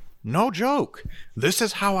 No joke. This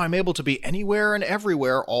is how I'm able to be anywhere and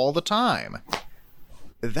everywhere all the time.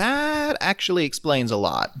 That actually explains a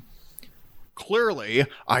lot. Clearly,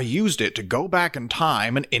 I used it to go back in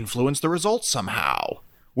time and influence the results somehow.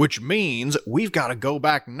 Which means we've got to go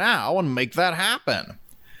back now and make that happen.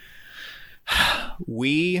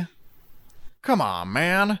 Come on,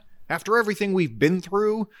 man. After everything we've been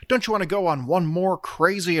through, don't you want to go on one more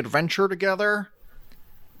crazy adventure together?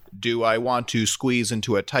 Do I want to squeeze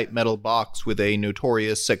into a tight metal box with a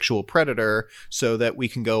notorious sexual predator so that we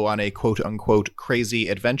can go on a quote-unquote crazy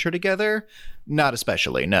adventure together? Not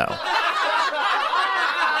especially, no.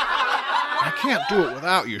 I can't do it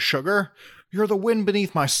without you, Sugar. You're the wind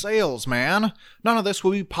beneath my sails, man. None of this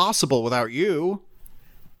would be possible without you.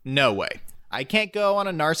 No way. I can't go on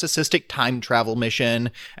a narcissistic time travel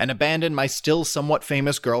mission and abandon my still somewhat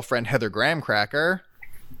famous girlfriend Heather Graham Cracker.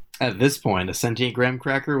 At this point, a sentient graham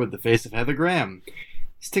cracker with the face of Heather Graham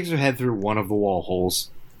sticks her head through one of the wall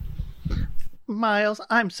holes. Miles,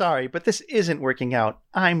 I'm sorry, but this isn't working out.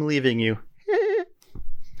 I'm leaving you.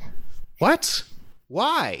 What?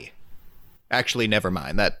 Why? Actually, never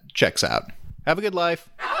mind. That checks out. Have a good life.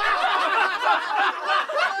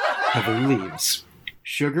 Heather leaves.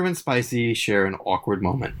 Sugar and Spicy share an awkward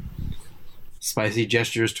moment. Spicy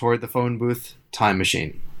gestures toward the phone booth time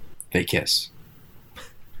machine. They kiss.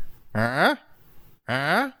 Huh?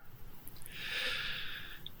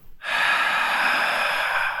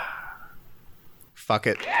 Fuck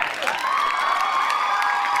it.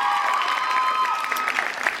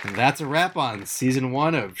 And that's a wrap on Season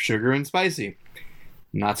 1 of Sugar and Spicy.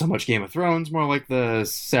 Not so much Game of Thrones, more like the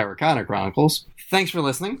Sarah Connor Chronicles. Thanks for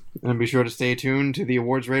listening, and be sure to stay tuned to the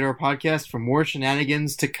Awards Radar podcast for more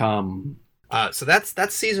shenanigans to come. So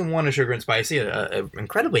that's Season 1 of Sugar and Spicy, an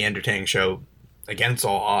incredibly entertaining show against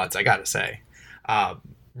all odds, I gotta say.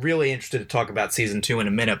 Really interested to talk about Season 2 in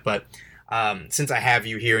a minute, but since I have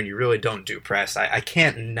you here and you really don't do press, I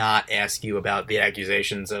can't not ask you about the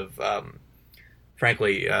accusations of,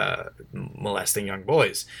 frankly, molesting young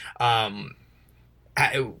boys.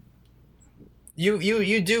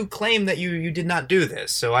 You do claim that you did not do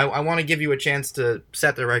this, so I want to give you a chance to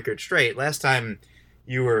set the record straight. Last time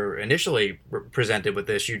you were initially presented with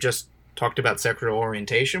this, you just talked about sexual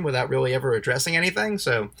orientation without really ever addressing anything.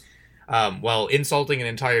 So, while insulting an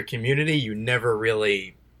entire community, you never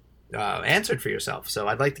really answered for yourself. So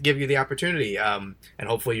I'd like to give you the opportunity, and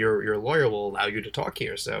hopefully your lawyer will allow you to talk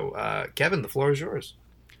here. So, Kevin, the floor is yours.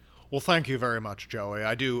 Well, thank you very much, Joey.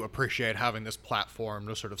 I do appreciate having this platform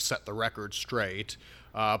to sort of set the record straight.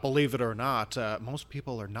 Believe it or not, most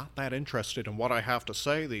people are not that interested in what I have to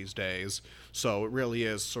say these days, so it really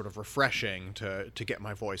is sort of refreshing to get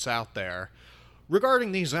my voice out there.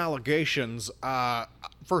 Regarding these allegations,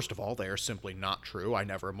 first of all, they are simply not true. I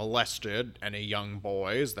never molested any young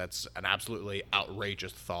boys. That's an absolutely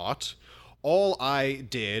outrageous thought. All I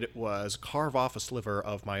did was carve off a sliver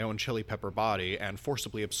of my own chili pepper body and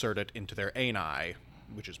forcibly insert it into their ani,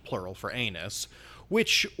 which is plural for anus,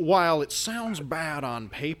 which, while it sounds bad on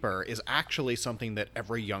paper, is actually something that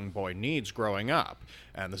every young boy needs growing up.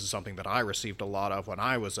 And this is something that I received a lot of when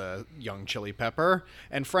I was a young chili pepper.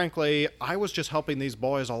 And frankly, I was just helping these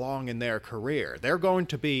boys along in their career. They're going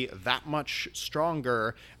to be that much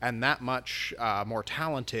stronger and that much more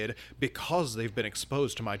talented because they've been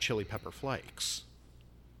exposed to my chili pepper flakes.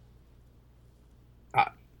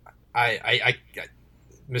 Mr.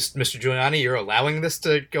 Giuliani, you're allowing this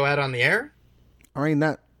to go out on the air? I mean,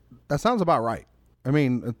 that sounds about right. I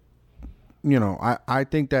mean, I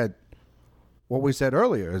think that what we said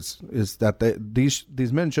earlier is that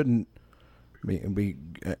these men shouldn't be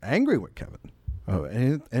angry with Kevin.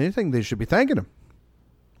 Anything, they should be thanking him.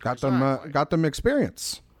 Got them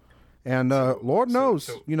experience, and Lord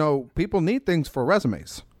knows, people need things for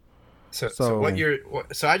resumes. So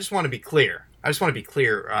I just want to be clear. I just want to be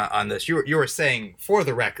clear on this. You were saying, for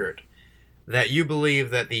the record, that you believe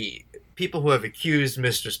that the people who have accused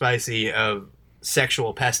Mr. Spicy of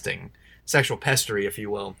sexual pestery, if you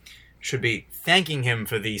will, should be thanking him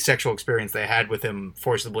for the sexual experience they had with him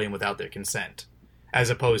forcibly and without their consent, as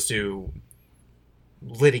opposed to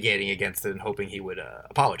litigating against it and hoping he would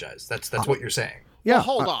apologize. That's what you're saying. Yeah.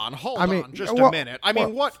 Well, hold on, just a minute.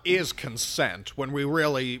 What is consent when we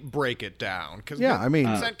really break it down? Because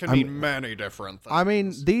consent can mean many different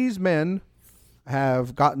things. These men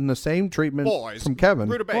have gotten the same treatment from Kevin.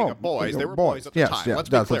 Rutabaga boys. They were boys at the time. Yes, Let's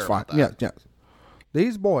be clear about that. Yes.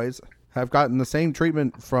 These boys have gotten the same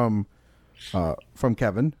treatment from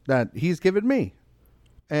Kevin that he's given me.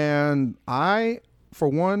 And I, for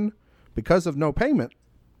one, because of no payment,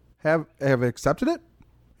 have accepted it.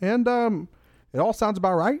 And it all sounds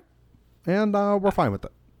about right. And we're fine with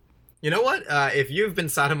it. You know what? If you've been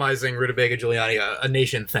sodomizing Rutabaga Giuliani, a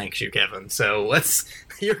nation thanks you, Kevin. So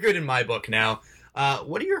you're good in my book now.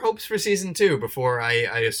 What are your hopes for season 2 before I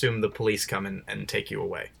assume the police come and take you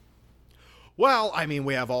away? Well,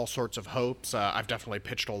 we have all sorts of hopes. I've definitely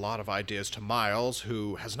pitched a lot of ideas to Miles,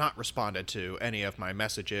 who has not responded to any of my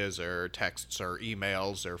messages or texts or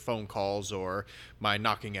emails or phone calls or my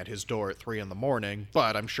knocking at his door at 3 a.m,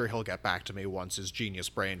 but I'm sure he'll get back to me once his genius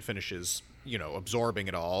brain finishes, absorbing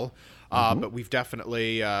it all. But we've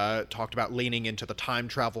definitely talked about leaning into the time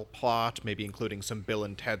travel plot, maybe including some Bill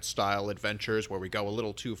and Ted style adventures where we go a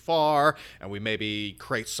little too far and we maybe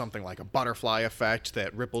create something like a butterfly effect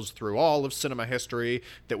that ripples through all of cinema history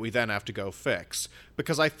that we then have to go fix.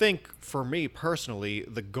 Because I think, for me personally,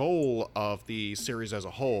 the goal of the series as a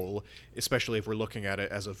whole, especially if we're looking at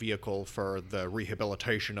it as a vehicle for the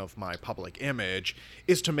rehabilitation of my public image,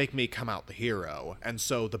 is to make me come out the hero. And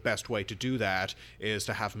so the best way to do that is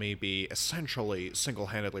to have me be essentially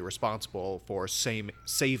single-handedly responsible for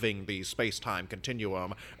saving the space-time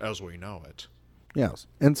continuum as we know it. Yes.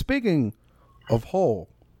 And speaking of whole,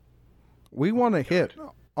 we want to hit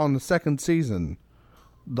on the second season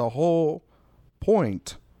the whole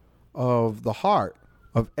point of the heart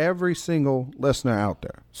of every single listener out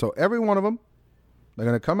there. So every one of them, they're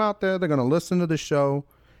going to come out there, they're going to listen to the show,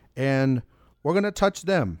 and we're going to touch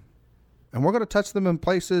them. And we're going to touch them in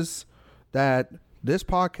places that this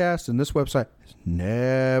podcast and this website has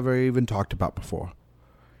never even talked about before.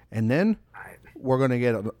 And then we're going to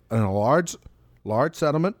get a large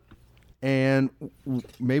settlement, and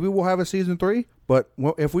maybe we'll have a season 3. But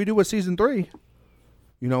if we do a season 3,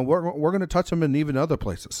 we're going to touch them in even other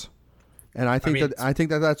places. And I think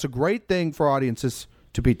that that's a great thing for audiences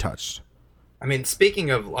to be touched.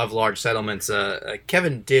 Speaking of large settlements,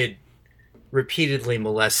 Kevin did repeatedly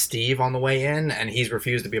molest Steve on the way in, and he's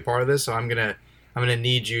refused to be a part of this. So I'm gonna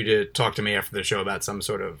need you to talk to me after the show about some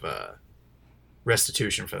sort of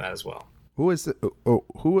restitution for that as well. Who is it?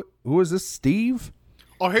 Who is this? Steve?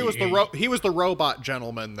 Oh, he was the robot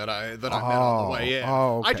gentleman that I met on the way in.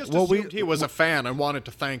 Oh, okay. I just assumed he was a fan and wanted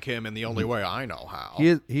to thank him in the only way I know how.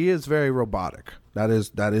 He is very robotic. That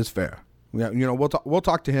is fair. We'll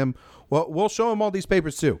talk to him. We'll show him all these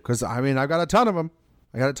papers too, because I've got a ton of them.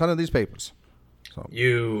 I got a ton of these papers. So.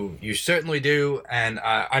 You certainly do, and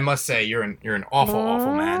I must say you're an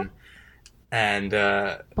awful man. And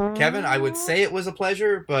Kevin, I would say it was a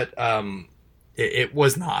pleasure, but it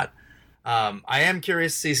was not. I am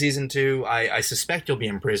curious to see season 2. I suspect you'll be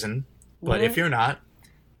in prison, but if you're not,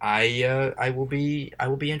 I will be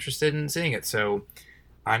interested in seeing it. So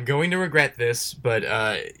I'm going to regret this, but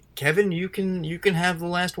Kevin, you can have the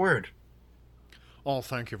last word. Oh,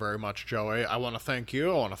 thank you very much, Joey. I want to thank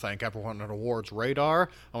you. I want to thank everyone at Awards Radar.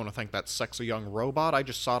 I want to thank that sexy young robot I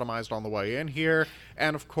just sodomized on the way in here.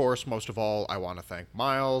 And, of course, most of all, I want to thank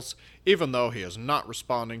Miles. Even though he is not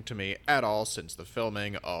responding to me at all since the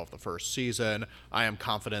filming of the first season, I am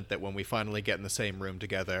confident that when we finally get in the same room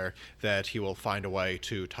together, that he will find a way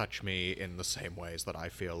to touch me in the same ways that I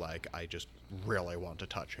feel like I just really want to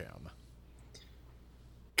touch him.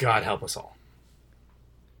 God help us all.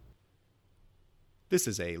 This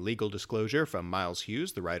is a legal disclosure from Miles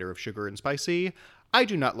Hughes, the writer of Sugar and Spicy. I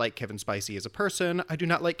do not like Kevin Spacey as a person. I do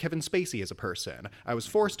not like Kevin Spacey as a person. I was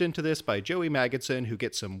forced into this by Joey Magidson, who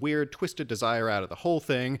gets some weird, twisted desire out of the whole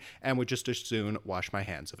thing, and would just as soon wash my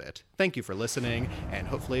hands of it. Thank you for listening, and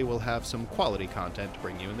hopefully we'll have some quality content to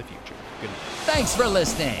bring you in the future. Good night. Thanks for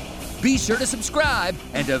listening. Be sure to subscribe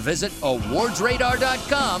and to visit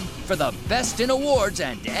awardsradar.com for the best in awards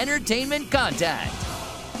and entertainment content.